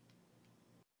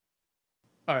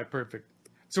 All right, perfect.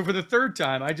 So for the third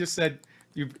time, I just said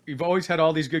you've always had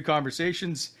all these good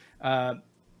conversations. Why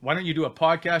don't you do a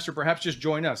podcast or perhaps just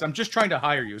join us? I'm just trying to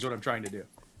hire you is what I'm trying to do.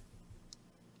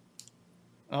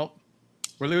 Oh,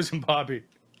 we're losing Bobby.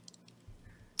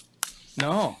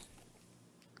 No.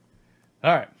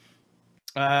 All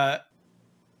right.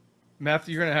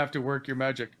 Matthew, you're going to have to work your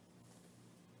magic.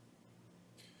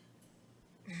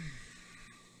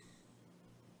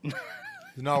 It's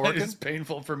not working? It's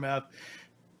painful for Matt.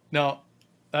 No,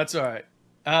 that's all right.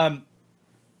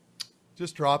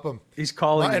 Just drop him. He's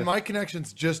calling. And my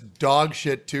connection's just dog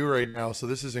shit too right now, so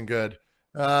this isn't good.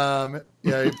 Yeah,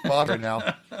 he's right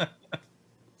now.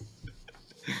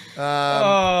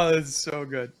 Oh, that's so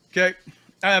good. Okay.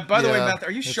 By the way, Matt,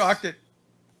 are you shocked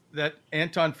that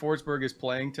Anton Forsberg is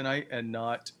playing tonight and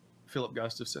not Philip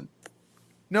Gustafsson?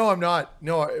 No, I'm not.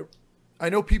 No, I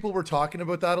know people were talking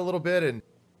about that a little bit, and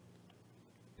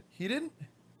he didn't.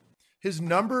 His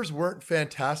numbers weren't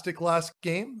fantastic last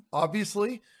game,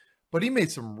 obviously, but he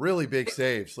made some really big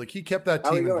saves. Like, he kept that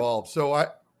team involved. So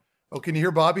can you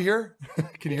hear Bobby here?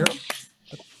 Can you hear him?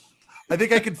 I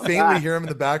think I could faintly hear him in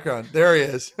the background. There he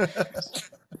is.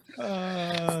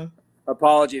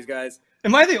 Apologies, guys.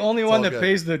 Am I the only one that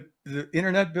pays the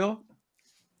internet bill?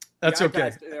 That's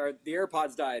okay. The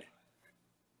AirPods died.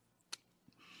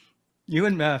 You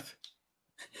and Meth.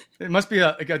 It must be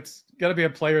it's got to be a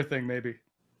player thing, maybe.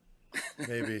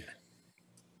 Maybe.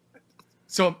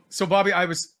 So Bobby, I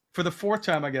was, for the fourth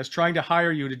time, I guess, trying to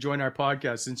hire you to join our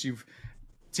podcast since you've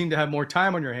seemed to have more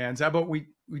time on your hands. How about we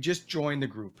just join the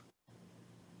group?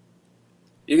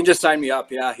 You can just sign me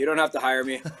up. Yeah, you don't have to hire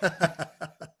me.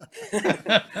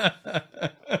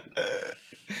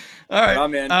 All right. Oh,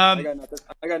 man. I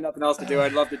got nothing else to do.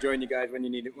 I'd love to join you guys when you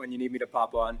need me to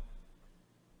pop on.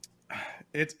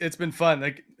 It's been fun.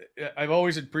 Like, I've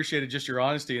always appreciated just your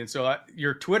honesty, and so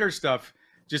your Twitter stuff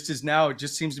just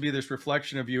seems to be this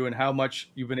reflection of you and how much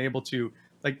you've been able to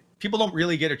like people don't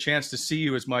really get a chance to see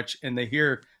you as much, and they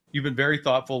hear you've been very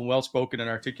thoughtful and well spoken and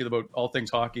articulate about all things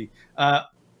hockey. I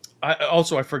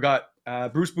forgot.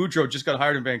 Bruce Boudreau just got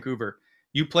hired in Vancouver.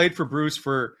 You played for Bruce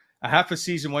for a half a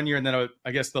season one year, and then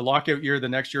I guess the lockout year the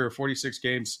next year, of 46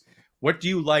 games. What do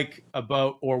you like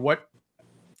about, or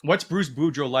what's Bruce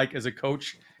Boudreau like as a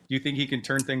coach? Do you think he can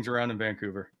turn things around in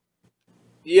Vancouver?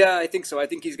 Yeah, I think so. I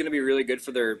think he's going to be really good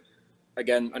for their,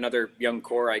 again, another young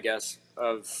core, I guess,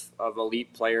 of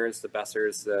elite players, the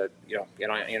Bessers, you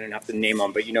don't have to name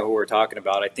them, but you know who we're talking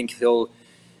about. I think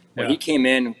when he came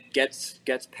in, Getz,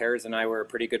 Pears, and I were a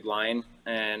pretty good line,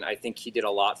 and I think he did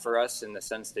a lot for us in the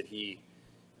sense that he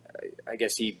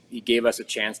gave us a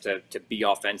chance to be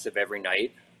offensive every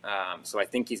night. So I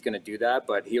think he's going to do that,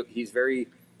 but he's very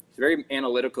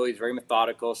analytical. He's very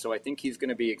methodical. So I think he's going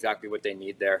to be exactly what they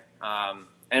need there.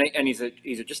 And he's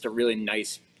just a really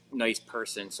nice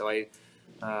person. So I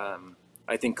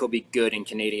think he'll be good in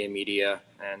Canadian media.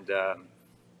 And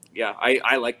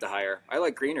I like the hire. I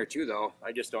like Greener too, though.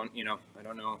 I just don't, I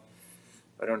don't know.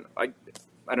 I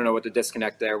don't know what the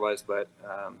disconnect there was, but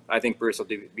I think Bruce will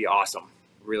be awesome.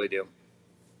 Really do.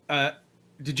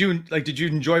 Did you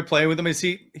enjoy playing with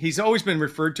him? He's always been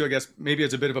referred to, I guess, maybe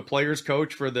as a bit of a player's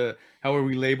coach for however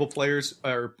we label players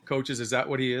or coaches. Is that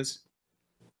what he is?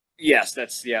 Yes,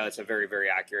 that's a very, very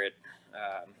accurate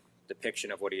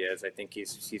depiction of what he is. I think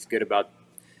he's good about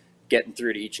getting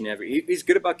through to each and every. He's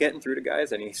good about getting through to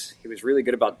guys, and he was really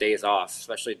good about days off,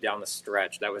 especially down the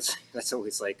stretch. That's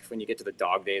always like when you get to the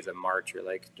dog days of March, you're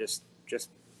like just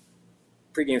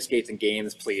pregame skates and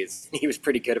games, please. He was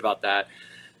pretty good about that.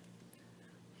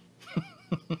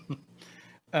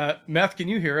 Meth, can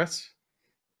you hear us?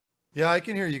 Yeah, I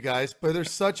can hear you guys, but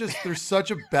there's such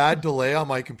a bad delay on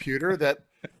my computer that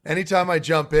anytime I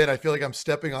jump in, I feel like I'm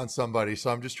stepping on somebody. So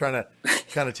I'm just trying to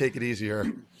kind of take it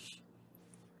easier.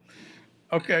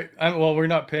 Okay. Well, we're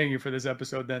not paying you for this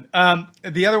episode then.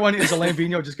 The other one is Alain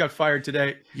Vigneault just got fired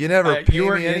today. You never pay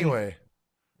me anyway.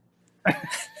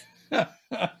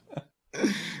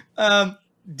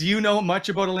 Do you know much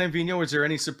about Alain Vigneault? Is there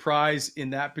any surprise in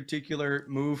that particular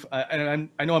move? And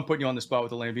I know I'm putting you on the spot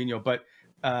with Alain Vigneault, but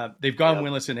they've gone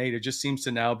winless in 8. It just seems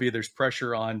to now be there's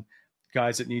pressure on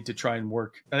guys that need to try and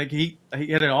work. I think he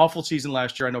had an awful season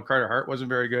last year. I know Carter Hart wasn't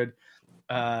very good.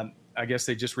 I guess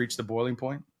they just reached the boiling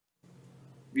point.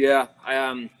 Yeah,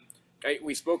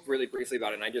 we spoke really briefly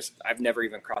about it, and I've never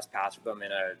even crossed paths with him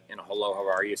in a hello, how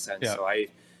are you sense. Yeah. So I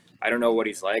don't know what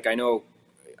he's like.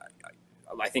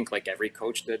 I think like every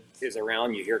coach that is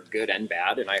around, you hear good and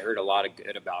bad, and I heard a lot of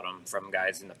good about him from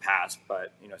guys in the past,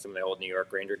 but some of the old New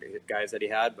York Ranger guys that he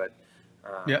had. But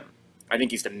I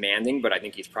think he's demanding, but I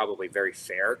think he's probably very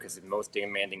fair because most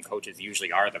demanding coaches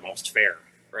usually are the most fair,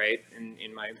 right?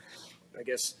 In my, I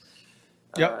guess.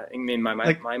 In my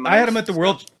mind, I had him at the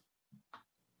World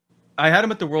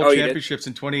Championships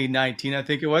in 2019, I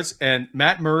think it was, and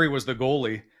Matt Murray was the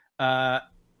goalie.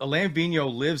 Alain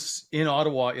Vigneault lives in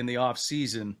Ottawa in the off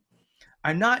season.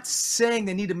 I'm not saying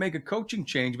they need to make a coaching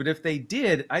change, but if they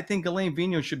did, I think Alain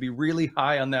Vigneault should be really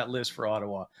high on that list for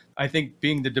Ottawa. I think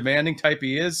being the demanding type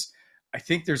he is, I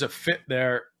think there's a fit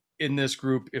there in this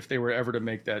group if they were ever to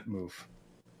make that move.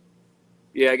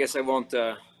 Yeah, I guess I won't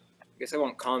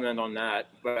comment on that,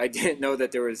 but I didn't know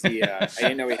that there was I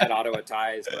didn't know he had Ottawa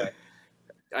ties, but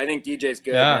I think DJ's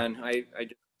good, man.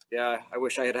 I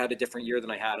wish I had a different year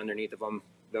than I had underneath of him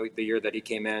the year that he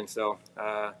came in. So,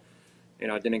 I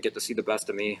didn't get to see the best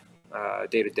of me,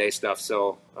 day-to-day stuff.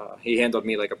 So he handled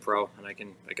me like a pro, and I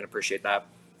can appreciate that.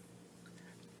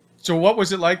 So what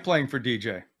was it like playing for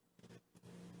DJ?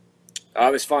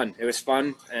 It was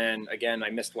fun. And again,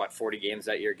 I missed 40 games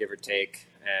that year, give or take,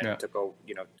 and took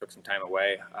some time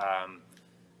away.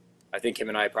 I think him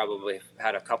and I probably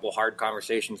had a couple hard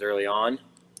conversations early on,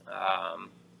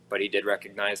 but he did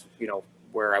recognize,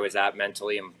 where I was at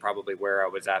mentally and probably where I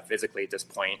was at physically at this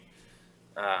point,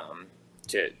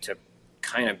 to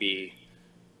kind of be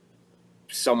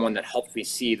someone that helped me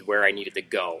see where I needed to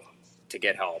go to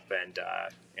get help. And,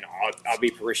 I'll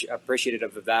be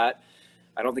appreciative of that.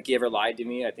 I don't think he ever lied to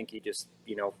me. I think he just,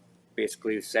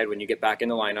 basically said, when you get back in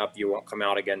the lineup, you won't come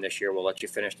out again this year. We'll let you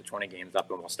finish the 20 games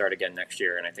up and we'll start again next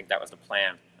year. And I think that was the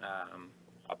plan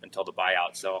up until the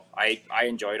buyout. So I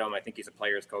enjoyed him. I think he's a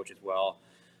player's coach as well.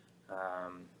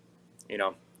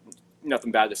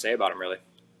 Nothing bad to say about him, really.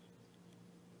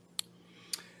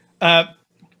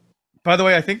 By the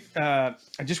way, I think I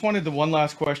just wanted the one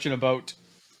last question about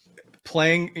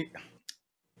playing.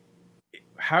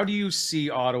 How do you see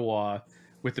Ottawa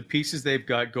with the pieces they've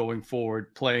got going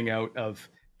forward playing out of,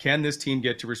 can this team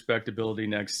get to respectability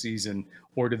next season,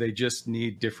 or do they just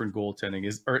need different goaltending?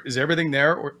 Is everything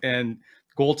there, and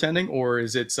goaltending, or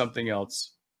is it something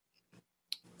else?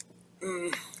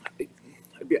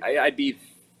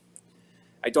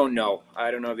 I don't know.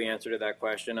 I don't know the answer to that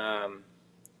question.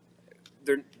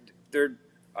 They're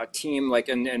a team like,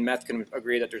 and Meth can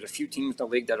agree that there's a few teams in the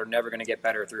league that are never going to get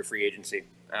better through free agency.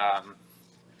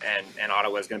 And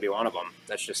Ottawa is going to be one of them.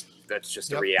 That's just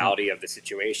the reality of the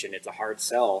situation. It's a hard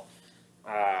sell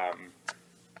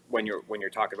when you're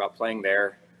talking about playing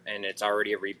there, and it's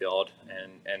already a rebuild,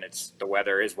 and it's the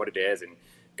weather is what it is, and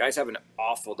guys have an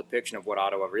awful depiction of what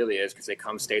Ottawa really is because they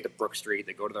come stay at the Brook Street,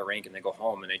 they go to the rink, and they go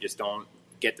home, and they just don't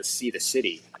get to see the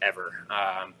city ever.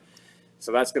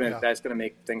 So that's gonna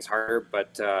make things harder.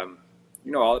 But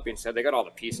all that being said, they got all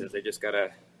the pieces. They just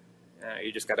gotta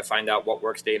you just gotta find out what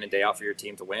works day in and day out for your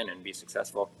team to win and be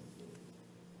successful.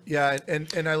 Yeah, and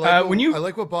I like I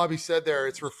like what Bobby said there.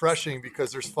 It's refreshing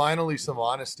because there's finally some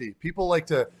honesty. People like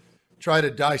to try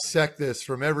to dissect this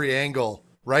from every angle,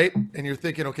 right? And you're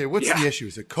thinking, okay, what's the issue?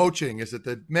 Is it coaching? Is it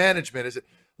the management? Is it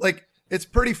like, it's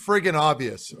pretty friggin'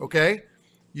 obvious, okay?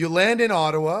 You land in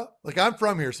Ottawa, like I'm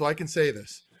from here, so I can say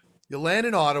this. You land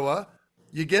in Ottawa,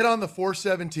 you get on the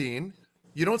 417,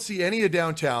 you don't see any of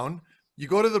downtown, you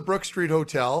go to the Brook Street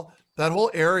Hotel, that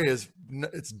whole area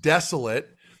it's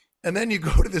desolate, and then you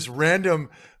go to this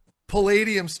random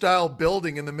Palladium-style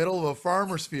building in the middle of a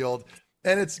farmer's field,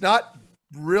 and it's not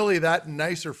really that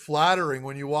nice or flattering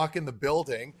when you walk in the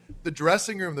building. The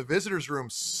dressing room, the visitors room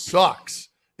sucks.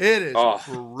 It is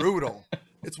brutal.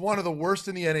 It's one of the worst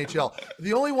in the NHL.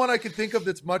 The only one I could think of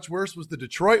that's much worse was the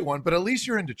Detroit one, but at least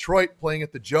you're in Detroit playing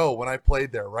at the Joe when I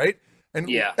played there, right?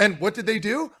 And what did they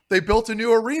do? They built a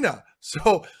new arena.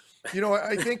 So,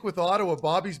 I think with Ottawa,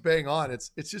 Bobby's bang on.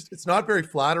 It's not very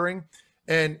flattering.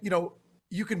 And,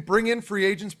 you can bring in free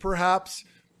agents perhaps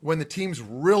when the team's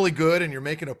really good and you're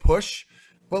making a push.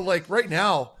 But like right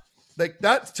now, like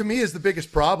that to me is the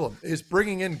biggest problem, is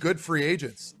bringing in good free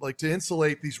agents, like to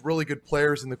insulate these really good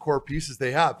players and the core pieces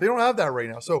they have. They don't have that right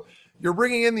now. So you're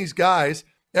bringing in these guys.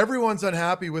 Everyone's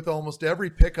unhappy with almost every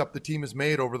pickup the team has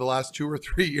made over the last 2 or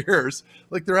 3 years.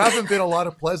 Like there haven't been a lot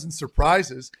of pleasant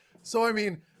surprises. So, I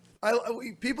mean,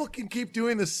 people can keep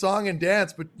doing this song and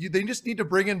dance, but they just need to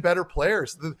bring in better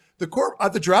players.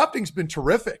 The drafting's been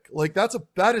terrific. Like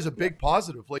that is a big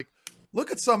positive. Like, look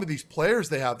at some of these players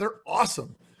they have. They're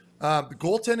awesome. The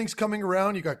goaltending's coming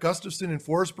around. You got Gustafsson and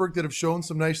Forsberg that have shown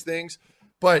some nice things.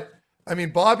 But, I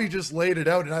mean, Bobby just laid it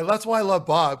out. And that's why I love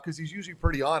Bob, because he's usually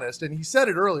pretty honest. And he said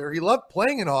it earlier. He loved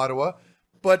playing in Ottawa.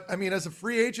 But, I mean, as a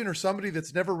free agent or somebody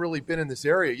that's never really been in this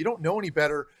area, you don't know any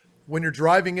better when you're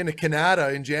driving into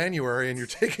Canada in January and you're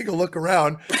taking a look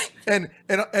around and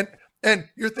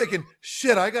you're thinking,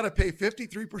 shit, I got to pay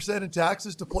 53% in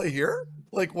taxes to play here?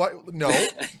 Like, what? No,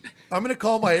 I'm going to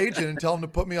call my agent and tell him to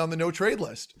put me on the no trade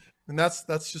list. And that's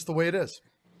just the way it is.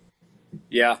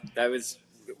 Yeah, that was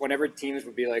whenever teams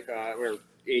would be like, or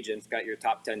agents got your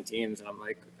top 10 teams. And I'm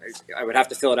like, I would have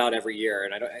to fill it out every year.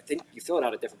 And I think you fill it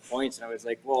out at different points. And I was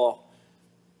like, well,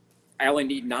 I only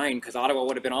need 9 because Ottawa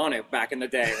would have been on it back in the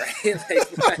day, right?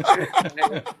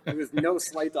 It was no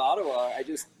slight to Ottawa.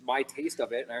 My taste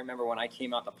of it. And I remember when I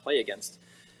came out to play against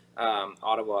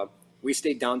Ottawa, we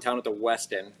stayed downtown at the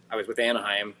Westin. I was with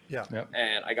Anaheim. Yeah. Yep.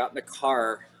 And I got in the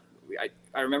car.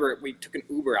 I remember we took an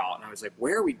Uber out, and I was like,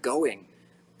 where are we going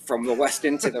from the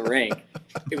Westin to the rink?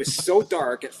 It was so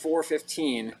dark at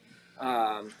 4:15.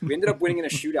 We ended up winning in a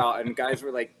shootout, and guys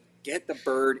were like, get the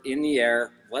bird in the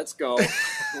air. Let's go. So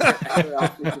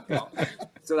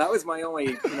that was my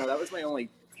only,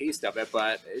 taste of it.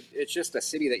 But it's just a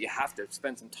city that you have to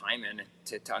spend some time in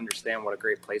to understand what a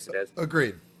great place it is.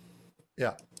 Agreed.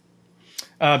 Yeah.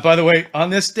 By the way, on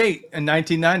this date in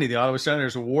 1990, the Ottawa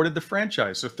Senators awarded the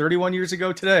franchise. So 31 years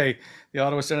ago today, the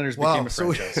Ottawa Senators became a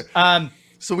franchise.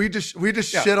 So we just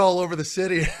shit all over the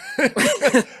city,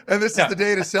 and this is the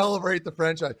day to celebrate the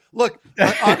franchise. Look,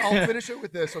 I'll finish it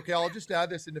with this. Okay, I'll just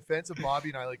add this in defense of Bobby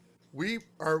and I. Like we've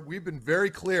been very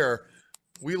clear.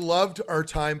 We loved our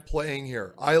time playing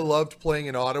here. I loved playing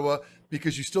in Ottawa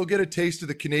because you still get a taste of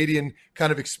the Canadian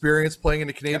kind of experience playing in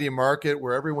the Canadian market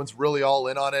where everyone's really all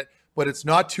in on it. But it's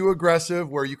not too aggressive,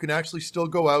 where you can actually still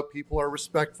go out. People are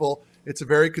respectful. It's a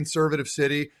very conservative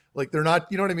city. Like they're not,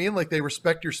 you know what I mean? Like they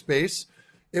respect your space.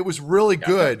 It was really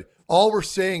good. All we're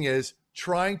saying is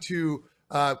trying to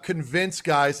convince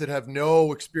guys that have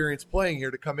no experience playing here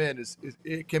to come in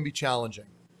it can be challenging.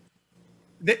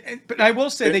 But I will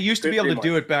say they used to be able to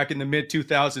do it back in the mid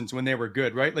 2000s when they were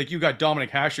good, right? Like you got Dominic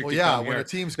Hasek. Well, yeah, when a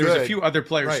team's good. There's a few other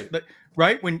players,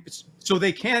 right? So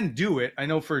they can do it. I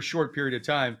know for a short period of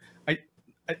time.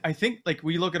 I think like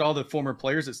we look at all the former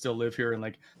players that still live here, and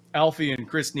like Alfie and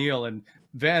Chris Neal and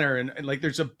Vanner, and like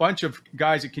there's a bunch of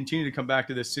guys that continue to come back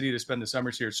to this city to spend the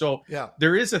summers here. So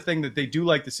there is a thing that they do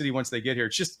like the city once they get here.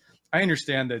 It's just, I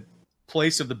understand that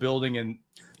place of the building and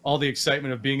all the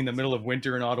excitement of being in the middle of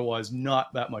winter in Ottawa is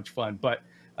not that much fun, but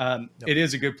it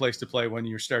is a good place to play when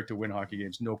you start to win hockey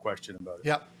games. No question about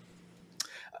it.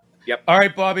 Yep. All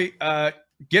right, Bobby,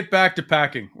 get back to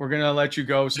packing. We're going to let you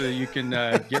go so that you can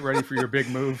get ready for your big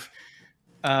move.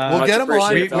 We'll get him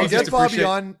on. We'll get Bobby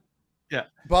on. Yeah.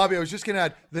 Bobby, I was just going to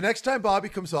add, the next time Bobby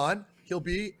comes on, he'll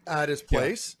be at his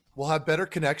place. We'll have better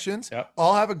connections.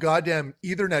 I'll have a goddamn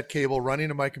Ethernet cable running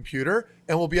to my computer,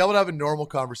 and we'll be able to have a normal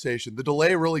conversation. The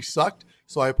delay really sucked,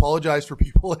 so I apologize for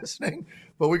people listening,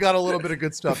 but we got a little bit of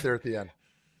good stuff there at the end.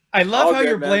 I love how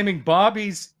you're blaming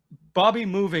Bobby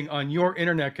moving on your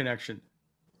internet connection.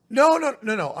 No.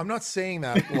 I'm not saying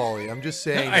that, Wally. I'm just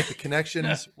saying that the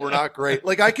connections were not great.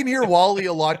 Like, I can hear Wally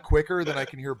a lot quicker than I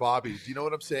can hear Bobby. Do you know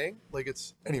what I'm saying? Like,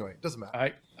 anyway, it doesn't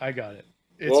matter. I got it.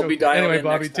 We'll be dialed anyway, in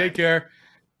Bobby, next time. take care.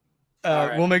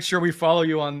 Right. We'll make sure we follow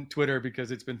you on Twitter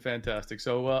because it's been fantastic.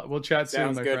 So we'll chat soon,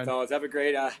 Sounds my good, friend. fellas. Have a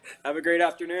great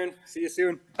afternoon. See you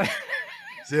soon.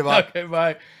 See you, Bob. Okay,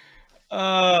 bye.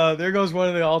 There goes one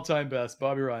of the all-time best,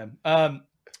 Bobby Ryan.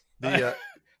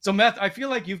 So, Meth, I feel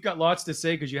like you've got lots to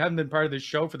say because you haven't been part of this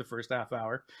show for the first half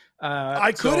hour.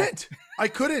 I couldn't.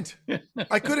 Like,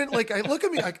 look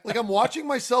at me. I'm watching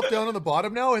myself down on the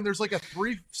bottom now, and there's like a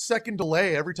 3-second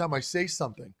delay every time I say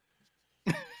something.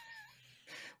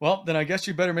 Well, then I guess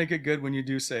you better make it good when you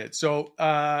do say it. So,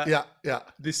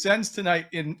 the Sens tonight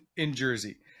in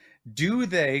Jersey, do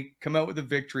they come out with a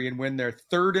victory and win their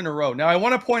third in a row? Now, I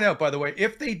want to point out, by the way,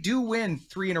 if they do win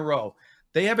 3 in a row,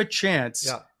 they have a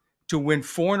chance to win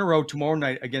 4 in a row tomorrow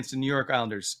night against the New York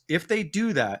Islanders. If they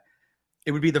do that,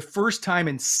 it would be the first time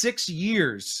in 6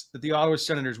 years that the Ottawa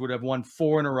Senators would have won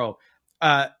 4 in a row.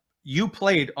 You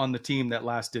played on the team that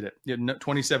last did it in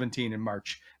 2017 in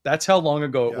March. That's how long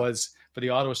ago it was for the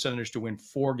Ottawa Senators to win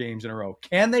 4 games in a row.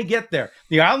 Can they get there?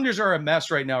 The Islanders are a mess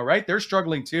right now, right? They're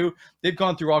struggling too. They've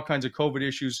gone through all kinds of COVID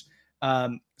issues.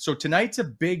 So tonight's a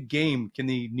big game. Can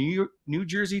the New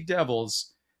Jersey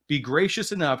Devils be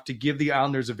gracious enough to give the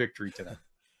Islanders a victory tonight?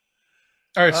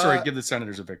 All right, sorry, give the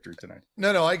Senators a victory tonight.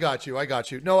 No, I got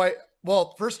you. No,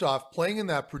 well, first off, playing in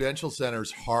that Prudential Center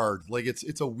is hard. Like,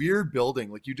 it's a weird building.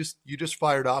 Like, you just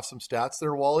fired off some stats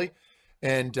there, Wally.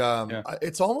 And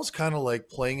it's almost kind of like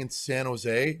playing in San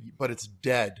Jose, but it's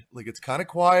dead. Like, it's kind of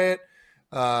quiet.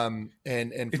 And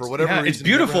for whatever reason, it's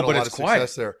beautiful, but it's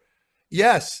quiet there.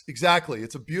 Yes, exactly.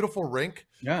 It's a beautiful rink,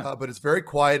 but it's very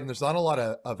quiet and there's not a lot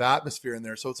of atmosphere in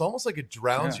there. So it's almost like it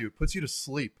drowns you. It puts you to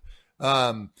sleep.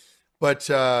 But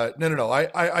no.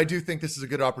 I do think this is a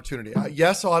good opportunity.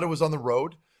 Yes, Ottawa's on the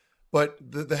road, but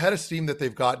the head of steam that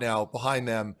they've got now behind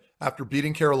them after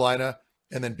beating Carolina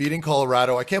and then beating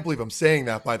Colorado. I can't believe I'm saying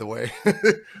that, by the way.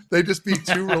 They just beat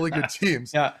 2 really good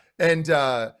teams. And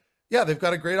they've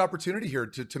got a great opportunity here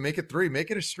to make it 3, make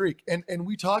it a streak. And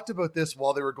we talked about this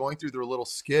while they were going through their little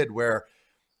skid where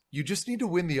you just need to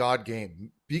win the odd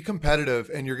game, be competitive,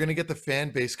 and you're going to get the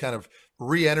fan base kind of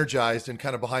re-energized and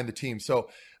kind of behind the team. So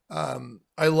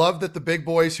I love that the big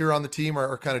boys here on the team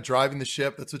are kind of driving the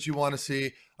ship. That's what you want to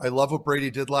see. I love what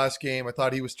Brady did last game. I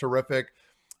thought he was terrific.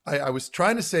 I was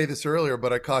trying to say this earlier,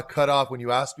 but I got cut off when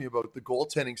you asked me about the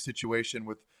goaltending situation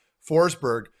with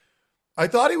Forsberg. I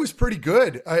thought he was pretty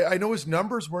good. I know his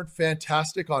numbers weren't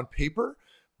fantastic on paper,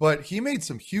 but he made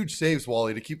some huge saves,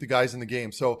 Wally, to keep the guys in the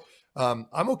game. So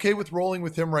I'm okay with rolling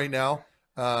with him right now.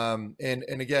 And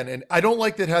I don't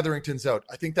like that Hetherington's out.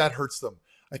 I think that hurts them.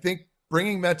 I think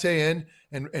bringing Methot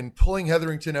in and pulling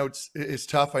Hetherington out is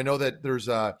tough. I know that there's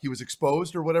he was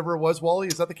exposed or whatever it was, Wally.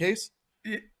 Is that the case?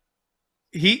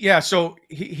 So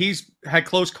he's had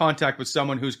close contact with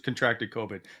someone who's contracted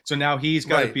COVID. So now he's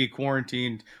got to be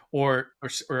quarantined or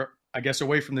I guess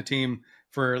away from the team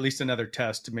for at least another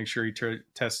test to make sure he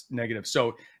tests negative.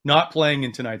 So not playing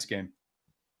in tonight's game.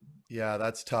 Yeah,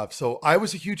 that's tough. So I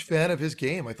was a huge fan of his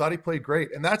game. I thought he played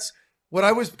great. And that's what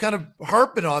I was kind of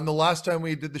harping on the last time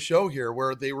we did the show here,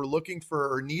 where they were looking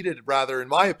for, or needed rather, in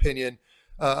my opinion,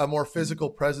 a more physical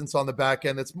presence on the back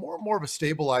end that's more of a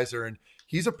stabilizer. And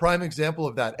he's a prime example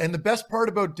of that. And the best part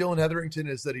about Dylan Hetherington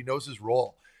is that he knows his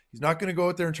role. He's not going to go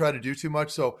out there and try to do too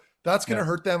much. So that's going to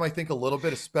hurt them, I think, a little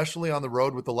bit, especially on the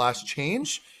road with the last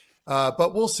change.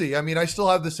 But we'll see. I mean, I still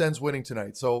have the Sens winning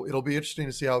tonight, so it'll be interesting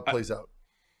to see how it plays out.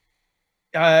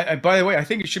 And by the way, I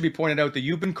think it should be pointed out that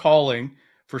you've been calling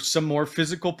for some more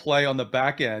physical play on the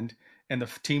back end, and the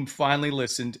team finally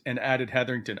listened and added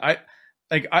Hetherington. I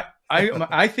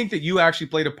think that you actually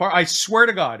played a part. I swear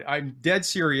to God, I'm dead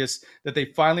serious that they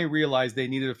finally realized they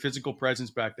needed a physical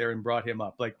presence back there and brought him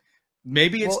up. Like,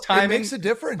 Maybe it's Well, timing. it makes a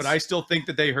difference. But I still think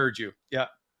that they heard you. Yeah.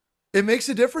 It makes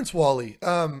a difference, Wally.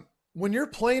 When you're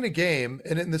playing a game,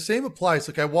 and the same applies.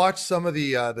 Like I watched some of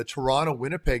the Toronto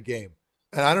Winnipeg game,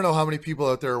 and I don't know how many people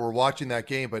out there were watching that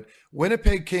game, but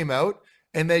Winnipeg came out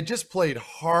and they just played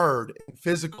hard and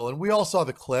physical, and we all saw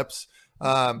the clips.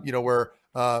 Where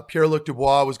Pierre-Luc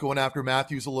Dubois was going after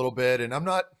Matthews a little bit, and I'm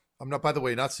not, by the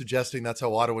way, not suggesting that's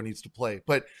how Ottawa needs to play,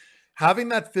 but having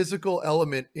that physical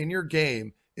element in your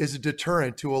game is a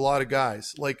deterrent to a lot of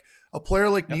guys. Like a player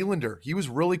like Nylander, he was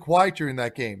really quiet during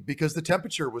that game because the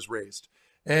temperature was raised.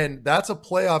 And that's a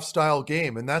playoff style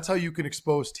game, and that's how you can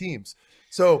expose teams.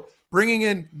 So bringing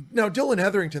in, now Dylan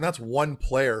Hetherington, that's one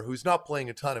player who's not playing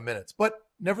a ton of minutes. But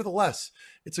nevertheless,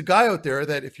 it's a guy out there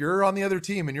that if you're on the other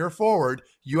team and you're forward,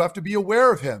 you have to be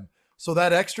aware of him. So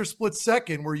that extra split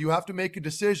second where you have to make a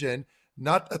decision,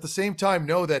 not at the same time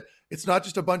know that it's not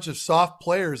just a bunch of soft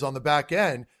players on the back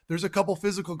end. There's a couple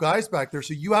physical guys back there.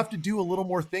 So you have to do a little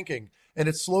more thinking, and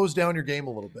it slows down your game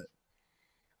a little bit.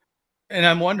 And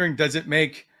I'm wondering, does it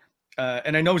make,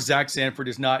 and I know Zach Sanford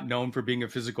is not known for being a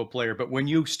physical player, but when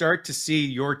you start to see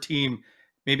your team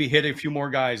maybe hit a few more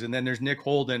guys, and then there's Nick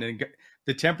Holden, and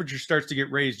the temperature starts to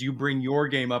get raised, you bring your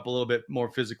game up a little bit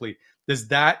more physically. Does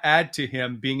that add to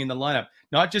him being in the lineup?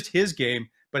 Not just his game,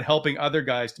 but helping other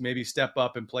guys to maybe step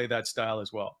up and play that style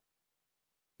as well?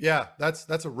 Yeah, that's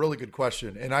a really good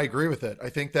question, and I agree with it. I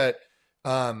think that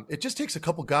it just takes a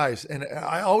couple guys, and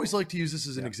I always like to use this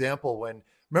as an example.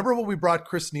 Remember when we brought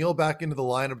Chris Neal back into the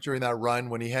lineup during that run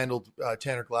when he handled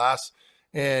Tanner Glass,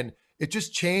 and it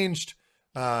just changed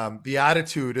the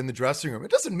attitude in the dressing room.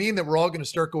 It doesn't mean that we're all going to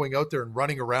start going out there and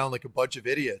running around like a bunch of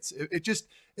idiots. It just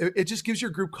gives your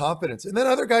group confidence, and then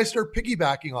other guys start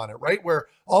piggybacking on it, right? Where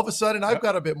all of a sudden I've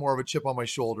got a bit more of a chip on my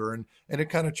shoulder, and it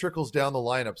kind of trickles down the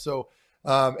lineup. So.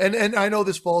 And I know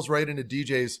this falls right into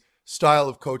DJ's style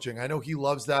of coaching. I know he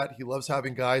loves that. He loves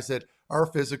having guys that are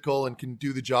physical and can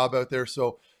do the job out there.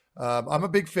 So I'm a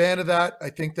big fan of that. I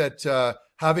think that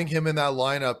having him in that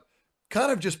lineup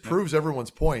kind of just proves everyone's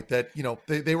point that,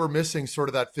 they were missing sort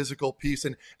of that physical piece.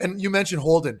 And you mentioned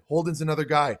Holden. Holden's another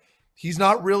guy. He's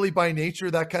not really by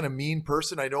nature that kind of mean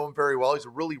person. I know him very well. He's a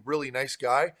really, really nice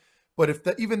guy. But if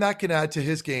even that can add to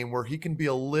his game where he can be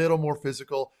a little more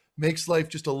physical, makes life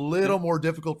just a little more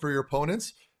difficult for your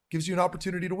opponents, gives you an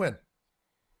opportunity to win.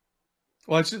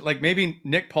 Well, it's like maybe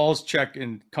Nick Paul's check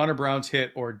and Connor Brown's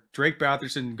hit or Drake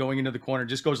Batherson going into the corner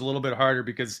just goes a little bit harder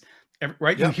because,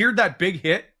 right, you hear that big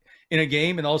hit in a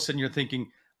game and all of a sudden you're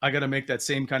thinking, I got to make that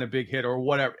same kind of big hit or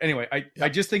whatever. Anyway, I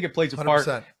just think it plays a 100%.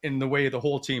 part in the way the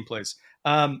whole team plays.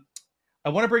 I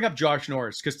want to bring up Josh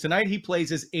Norris because tonight he plays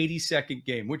his 82nd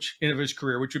game of his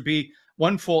career, which would be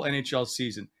one full NHL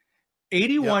season.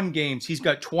 81 games, he's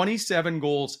got 27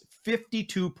 goals,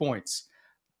 52 points.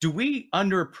 Do we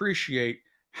underappreciate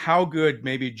how good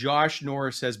maybe Josh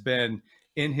Norris has been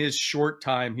in his short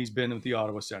time he's been with the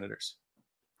Ottawa Senators?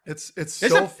 It's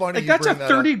so funny. Like that's a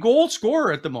 30-goal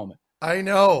scorer at the moment. I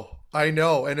know.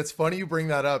 And it's funny you bring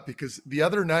that up because the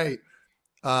other night,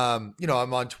 I'm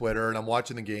on Twitter and I'm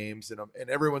watching the games and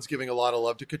everyone's giving a lot of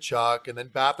love to Tkachuk, and then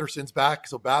Batherson's back.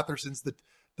 So Batherson's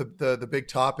the big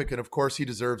topic, and of course he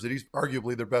deserves it. He's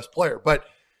arguably their best player, but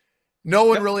no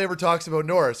one really ever talks about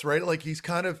Norris, right? Like he's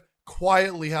kind of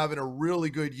quietly having a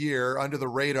really good year under the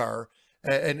radar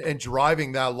and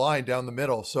driving that line down the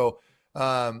middle. So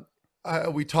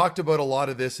we talked about a lot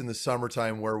of this in the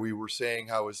summertime where we were saying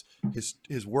how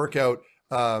his workout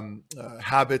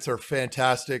habits are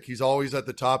fantastic. He's always at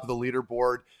the top of the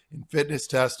leaderboard in fitness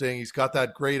testing. He's got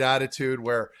that great attitude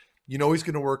where he's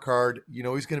going to work hard.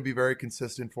 He's going to be very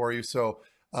consistent for you. So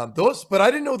but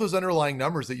I didn't know those underlying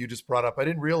numbers that you just brought up. I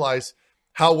didn't realize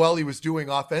how well he was doing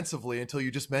offensively until you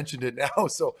just mentioned it now.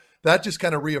 So that just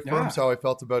kind of reaffirms how I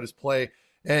felt about his play.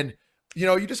 And,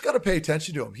 you just got to pay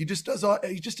attention to him. He just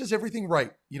does everything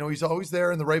right. He's always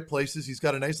there in the right places. He's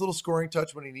got a nice little scoring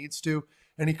touch when he needs to,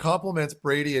 and he complements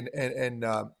Brady and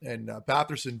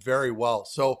Batherson very well.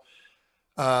 So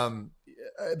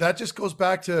that just goes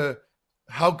back to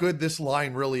how good this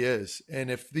line really is.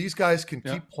 And if these guys can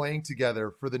keep playing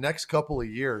together for the next couple of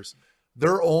years,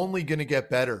 they're only going to get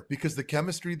better because the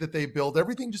chemistry that they build,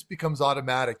 everything just becomes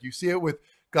automatic. You see it with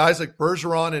guys like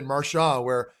Bergeron and Marchand,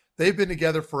 where they've been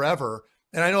together forever.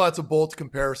 And I know that's a bold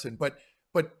comparison, but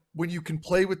when you can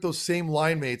play with those same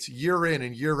line mates year in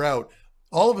and year out,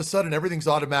 all of a sudden everything's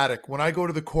automatic. When I go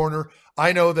to the corner,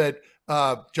 I know that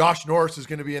Josh Norris is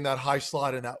going to be in that high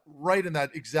slot and right in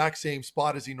that exact same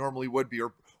spot as he normally would be,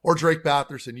 or Drake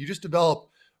Batherson. You just develop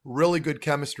really good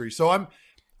chemistry. So I'm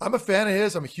a fan of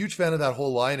his. I'm a huge fan of that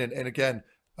whole line. And again,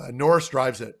 Norris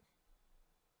drives it.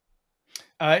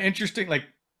 Interesting. Like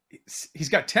he's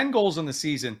got 10 goals in the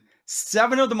season,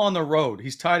 7 of them on the road.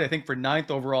 He's tied, I think, for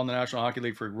 9th overall in the National Hockey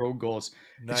League for road goals.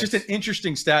 Nice. It's just an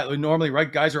interesting stat. Normally,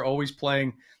 right, guys are always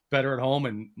playing better at home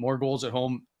and more goals at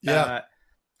home. Yeah.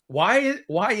 Why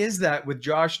is that with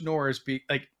Josh Norris? Do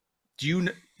you,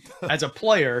 as a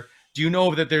player, do you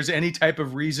know that there's any type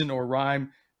of reason or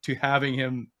rhyme to having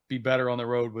him be better on the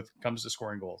road when it comes to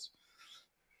scoring goals?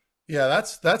 Yeah,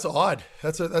 that's odd.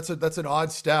 That's an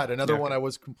odd stat. Another one I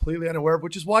was completely unaware of,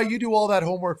 which is why you do all that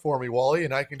homework for me, Wally,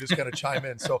 and I can just kind of chime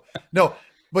in. So no,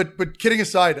 but kidding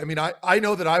aside, I mean, I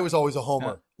know that I was always a homer.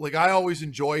 Yeah. Like I always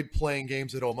enjoyed playing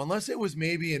games at home, unless it was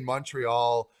maybe in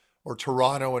Montreal or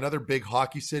Toronto, another big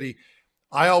hockey city.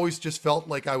 I always just felt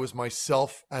like I was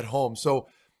myself at home. So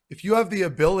if you have the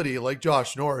ability, like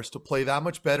Josh Norris, to play that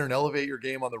much better and elevate your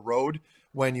game on the road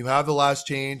when you have the last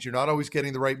change, you're not always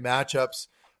getting the right matchups.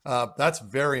 That's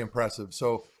very impressive.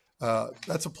 So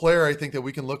that's a player I think that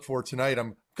we can look for tonight.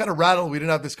 I'm kind of rattled we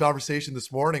didn't have this conversation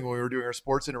this morning when we were doing our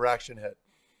sports interaction hit.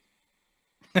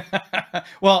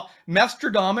 Well,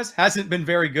 Methot hasn't been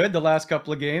very good the last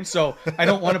couple of games, so I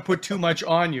don't want to put too much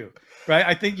on you, right?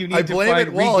 I think you need to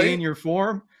regain your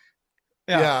form.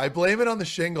 Yeah, I blame it on the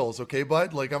shingles, okay,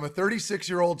 bud? Like I'm a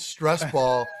 36-year-old stress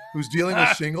ball who's dealing with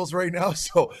shingles right now,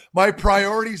 so my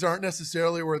priorities aren't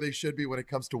necessarily where they should be when it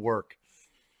comes to work.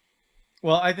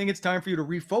 Well, I think it's time for you to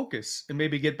refocus and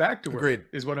maybe get back to work. Agreed.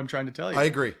 Is what I'm trying to tell you. I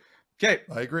agree. Okay.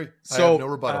 I agree. So, I have no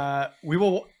rebuttal.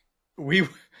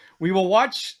 We will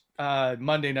watch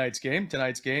Monday night's game,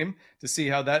 tonight's game, to see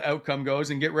how that outcome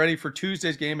goes and get ready for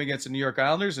Tuesday's game against the New York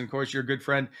Islanders. And, of course, your good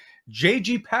friend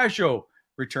JG Pajot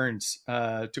returns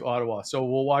to Ottawa. So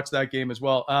we'll watch that game as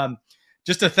well.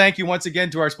 Just to thank you once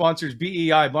again to our sponsors,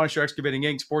 BEI, Monastery Excavating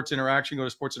Inc., Sports Interaction. Go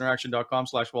to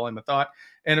sportsinteraction.com/Wally Methot.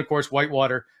 And, of course,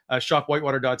 Whitewater. Shop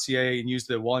whitewater.ca and use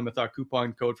the Wally Methot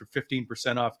coupon code for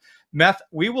 15% off. Meth,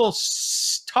 we will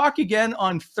talk again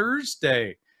on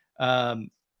Thursday,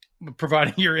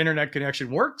 providing your internet connection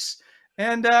works.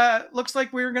 And looks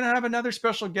like we're going to have another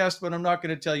special guest, but I'm not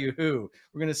going to tell you who.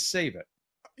 We're going to save it.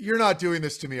 You're not doing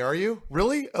this to me, are you?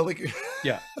 Really?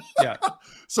 Yeah.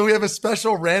 So we have a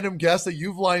special random guest that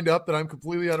you've lined up that I'm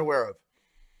completely unaware of.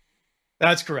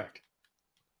 That's correct.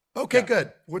 Okay, yeah.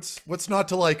 Good. What's not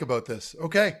to like about this?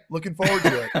 Okay, looking forward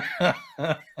to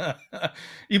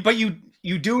it. But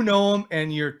you do know him,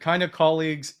 and you're kind of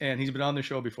colleagues, and he's been on the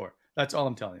show before. That's all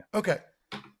I'm telling you. Okay,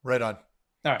 right on.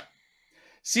 All right.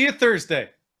 See you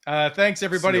Thursday. Thanks,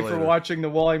 everybody, for watching the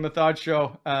Wally Methot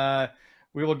Show.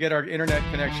 We will get our internet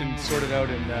connection sorted out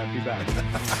and be back.